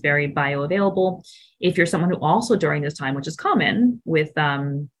 It's very bioavailable. If you're someone who also during this time, which is common with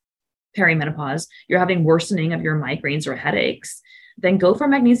perimenopause, you're having worsening of your migraines or headaches, then go for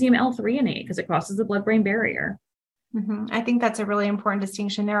magnesium L-threonate because it crosses the blood-brain barrier. I think that's a really important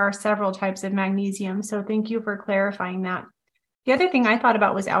distinction. There are several types of magnesium. So thank you for clarifying that. The other thing I thought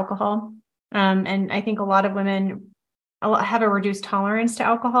about was alcohol. And I think a lot of women have a reduced tolerance to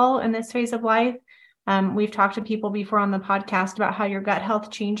alcohol in this phase of life. We've talked to people before on the podcast about how your gut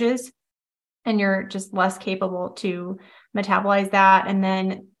health changes and you're just less capable to metabolize that. And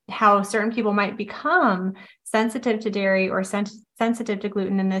then how certain people might become sensitive to dairy or sensitive to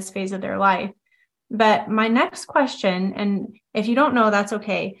gluten in this phase of their life. But my next question, and if you don't know, that's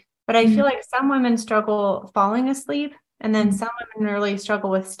okay. But I feel like some women struggle falling asleep, and then some women really struggle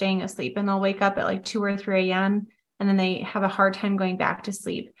with staying asleep, and they'll wake up at like 2 or 3 a.m. and then they have a hard time going back to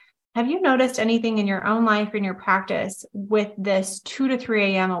sleep. Have you noticed anything in your own life or in your practice with this 2 to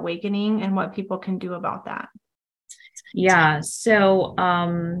 3 a.m. awakening and what people can do about that? Yeah. So,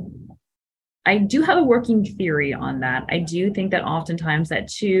 I do have a working theory on that. I do think that oftentimes that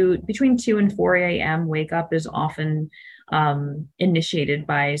between 2 and 4 a.m. wake up is often initiated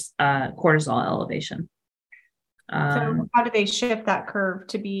by cortisol elevation. So how do they shift that curve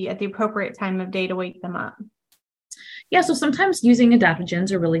to be at the appropriate time of day to wake them up? Yeah, so sometimes using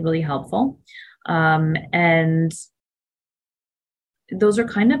adaptogens are really, really helpful. And those are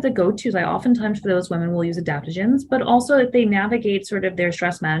kind of the go-tos. I oftentimes for those women will use adaptogens, but also if they navigate sort of their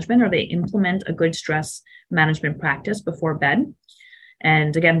stress management or they implement a good stress management practice before bed.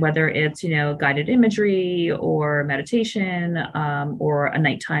 And again, whether it's, guided imagery or meditation or a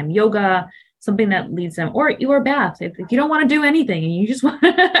nighttime yoga, something that leads them, or your bath. If you don't want to do anything and you just want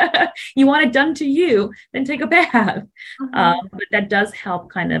you want it done to you, then take a bath. But that does help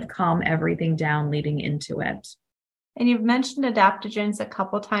kind of calm everything down leading into it. And you've mentioned adaptogens a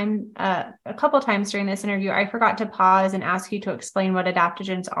couple times during this interview. I forgot to pause and ask you to explain what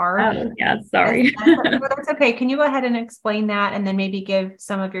adaptogens are. Oh, yeah, sorry. That's okay. Can you go ahead and explain that and then maybe give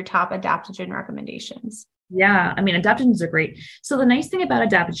some of your top adaptogen recommendations? Yeah, I mean, adaptogens are great. So the nice thing about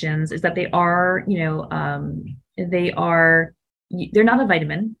adaptogens is that they are, they're not a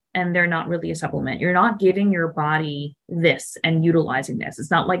vitamin and they're not really a supplement. You're not giving your body this and utilizing this. It's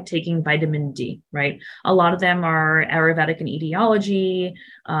not like taking vitamin D, right? A lot of them are Ayurvedic in etiology,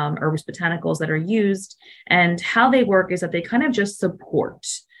 herbs, botanicals that are used. And how they work is that they kind of just support.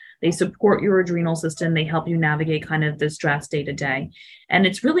 They support your adrenal system. They help you navigate kind of the stress day to day. And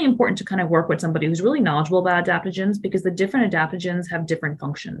it's really important to kind of work with somebody who's really knowledgeable about adaptogens because the different adaptogens have different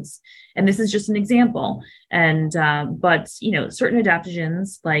functions. And this is just an example. And, but, certain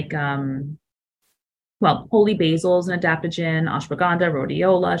adaptogens like, holy basil is an adaptogen, ashwagandha,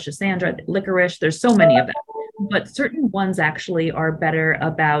 rhodiola, schisandra, licorice, there's so many of them. But certain ones actually are better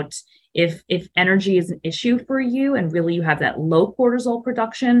about if energy is an issue for you and really you have that low cortisol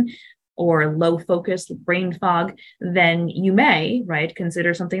production or low focus brain fog, then you may, right,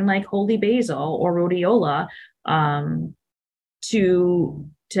 consider something like holy basil or rhodiola to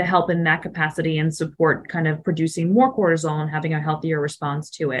help in that capacity and support kind of producing more cortisol and having a healthier response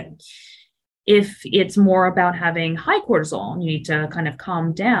to it. If it's more about having high cortisol and you need to kind of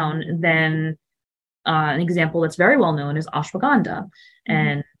calm down, then an example that's very well known is ashwagandha.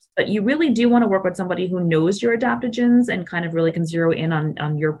 But you really do want to work with somebody who knows your adaptogens and kind of really can zero in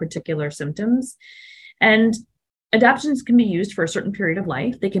on your particular symptoms. And adaptogens can be used for a certain period of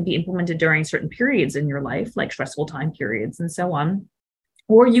life. They can be implemented during certain periods in your life, like stressful time periods and so on.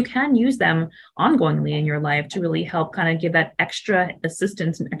 Or you can use them ongoingly in your life to really help kind of give that extra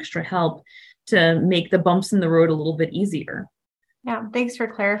assistance and extra help to make the bumps in the road a little bit easier. Yeah, thanks for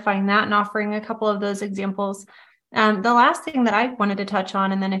clarifying that and offering a couple of those examples. The last thing that I wanted to touch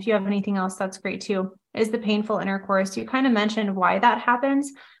on, and then if you have anything else, that's great too, is the painful intercourse. You kind of mentioned why that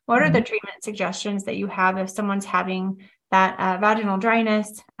happens. What are the treatment suggestions that you have if someone's having that vaginal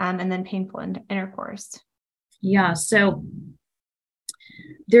dryness and then painful intercourse? Yeah, so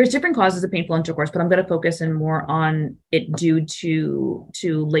There's different causes of painful intercourse, but I'm going to focus in more on it due to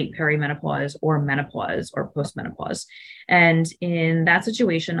late perimenopause or menopause or postmenopause. And in that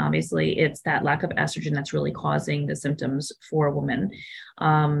situation, obviously, it's that lack of estrogen that's really causing the symptoms for a woman.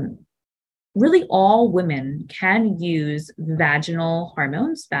 Really, all women can use vaginal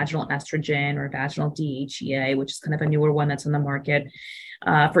hormones, vaginal estrogen or vaginal DHEA, which is kind of a newer one that's on the market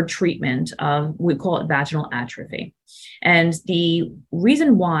for treatment of, we call it vaginal atrophy. And the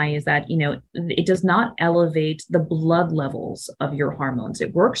reason why is that, it does not elevate the blood levels of your hormones.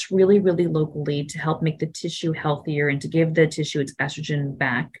 It works really, really locally to help make the tissue healthier and to give the tissue its estrogen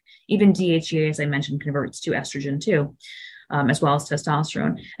back. Even DHEA, as I mentioned, converts to estrogen too. As well as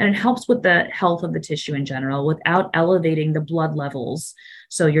testosterone. And it helps with the health of the tissue in general without elevating the blood levels.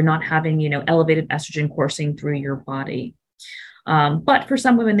 So you're not having, elevated estrogen coursing through your body. But for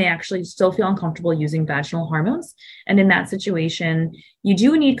some women, they actually still feel uncomfortable using vaginal hormones. And in that situation, you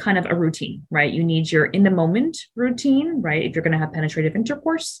do need kind of a routine, right? You need your in the moment routine, right? If you're going to have penetrative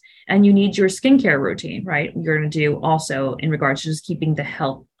intercourse, and you need your skincare routine, right? You're going to do also in regards to just keeping the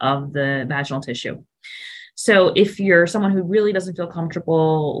health of the vaginal tissue. So if you're someone who really doesn't feel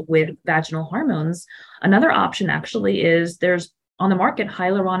comfortable with vaginal hormones, another option actually is there's on the market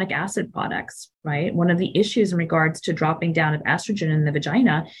hyaluronic acid products, right? One of the issues in regards to dropping down of estrogen in the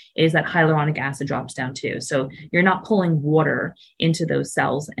vagina is that hyaluronic acid drops down too. So you're not pulling water into those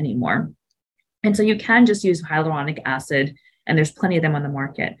cells anymore. And so you can just use hyaluronic acid, and there's plenty of them on the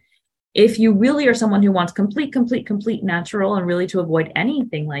market. If you really are someone who wants complete natural and really to avoid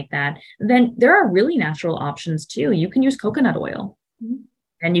anything like that, then there are really natural options too. You can use coconut oil,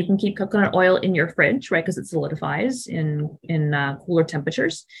 and you can keep coconut oil in your fridge, right? Because it solidifies in cooler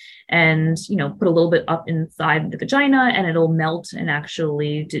temperatures, and, put a little bit up inside the vagina and it'll melt and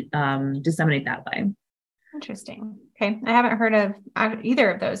actually disseminate that way. Interesting. Okay. I haven't heard of either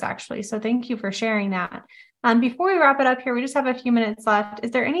of those actually. So thank you for sharing that. Before we wrap it up here, we just have a few minutes left. Is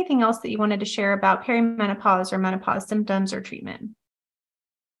there anything else that you wanted to share about perimenopause or menopause symptoms or treatment?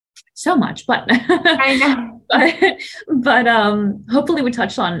 So much, but I know. but hopefully we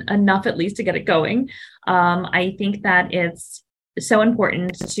touched on enough at least to get it going. I think that it's so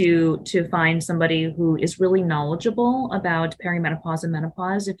important to find somebody who is really knowledgeable about perimenopause and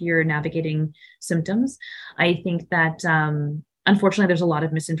menopause if you're navigating symptoms. I think that unfortunately, there's a lot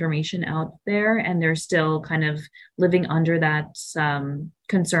of misinformation out there, and they're still kind of living under that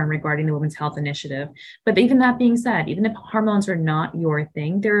concern regarding the Women's Health Initiative. But even that being said, even if hormones are not your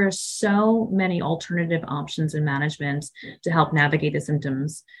thing, there are so many alternative options in management to help navigate the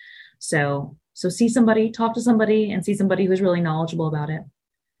symptoms. So see somebody, talk to somebody, and see somebody who's really knowledgeable about it.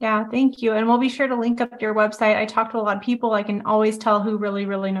 Yeah, thank you. And we'll be sure to link up your website. I talk to a lot of people. I can always tell who really,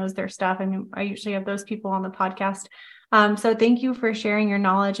 really knows their stuff. And I usually have those people on the podcast. So thank you for sharing your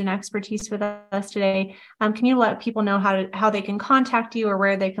knowledge and expertise with us today. Can you let people know how they can contact you or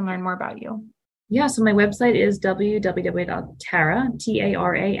where they can learn more about you? Yeah, so my website is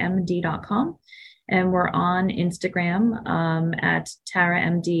www.taramd.com. And we're on Instagram at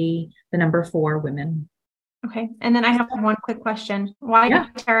TaraMD4Women. Okay. And then I have one quick question. Why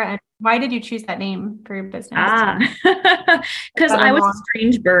Tara? Why did you choose that name for your business? Because I was a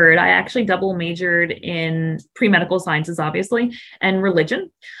strange bird. I actually double majored in pre-medical sciences, obviously, and religion.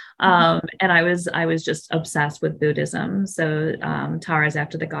 And I was just obsessed with Buddhism. So Tara is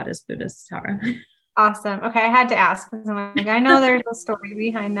after the goddess Buddhist Tara. Awesome. Okay. I had to ask because I'm like, I know there's a story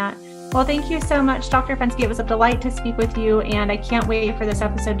behind that. Well, thank you so much, Dr. Fenske. It was a delight to speak with you, and I can't wait for this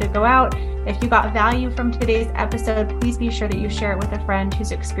episode to go out. If you got value from today's episode, please be sure that you share it with a friend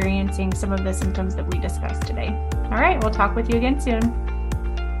who's experiencing some of the symptoms that we discussed today. All right. We'll talk with you again soon.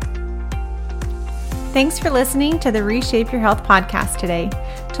 Thanks for listening to the Reshape Your Health podcast today.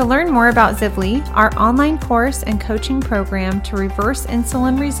 To learn more about Zivli, our online course and coaching program to reverse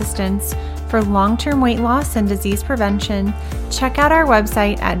insulin resistance for long-term weight loss and disease prevention, check out our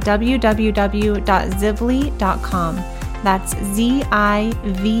website at www.zivli.com. That's ZIVLI.com.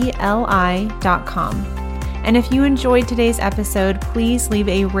 And if you enjoyed today's episode, please leave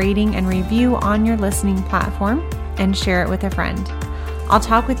a rating and review on your listening platform and share it with a friend. I'll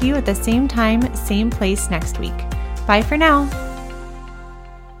talk with you at the same time, same place next week. Bye for now.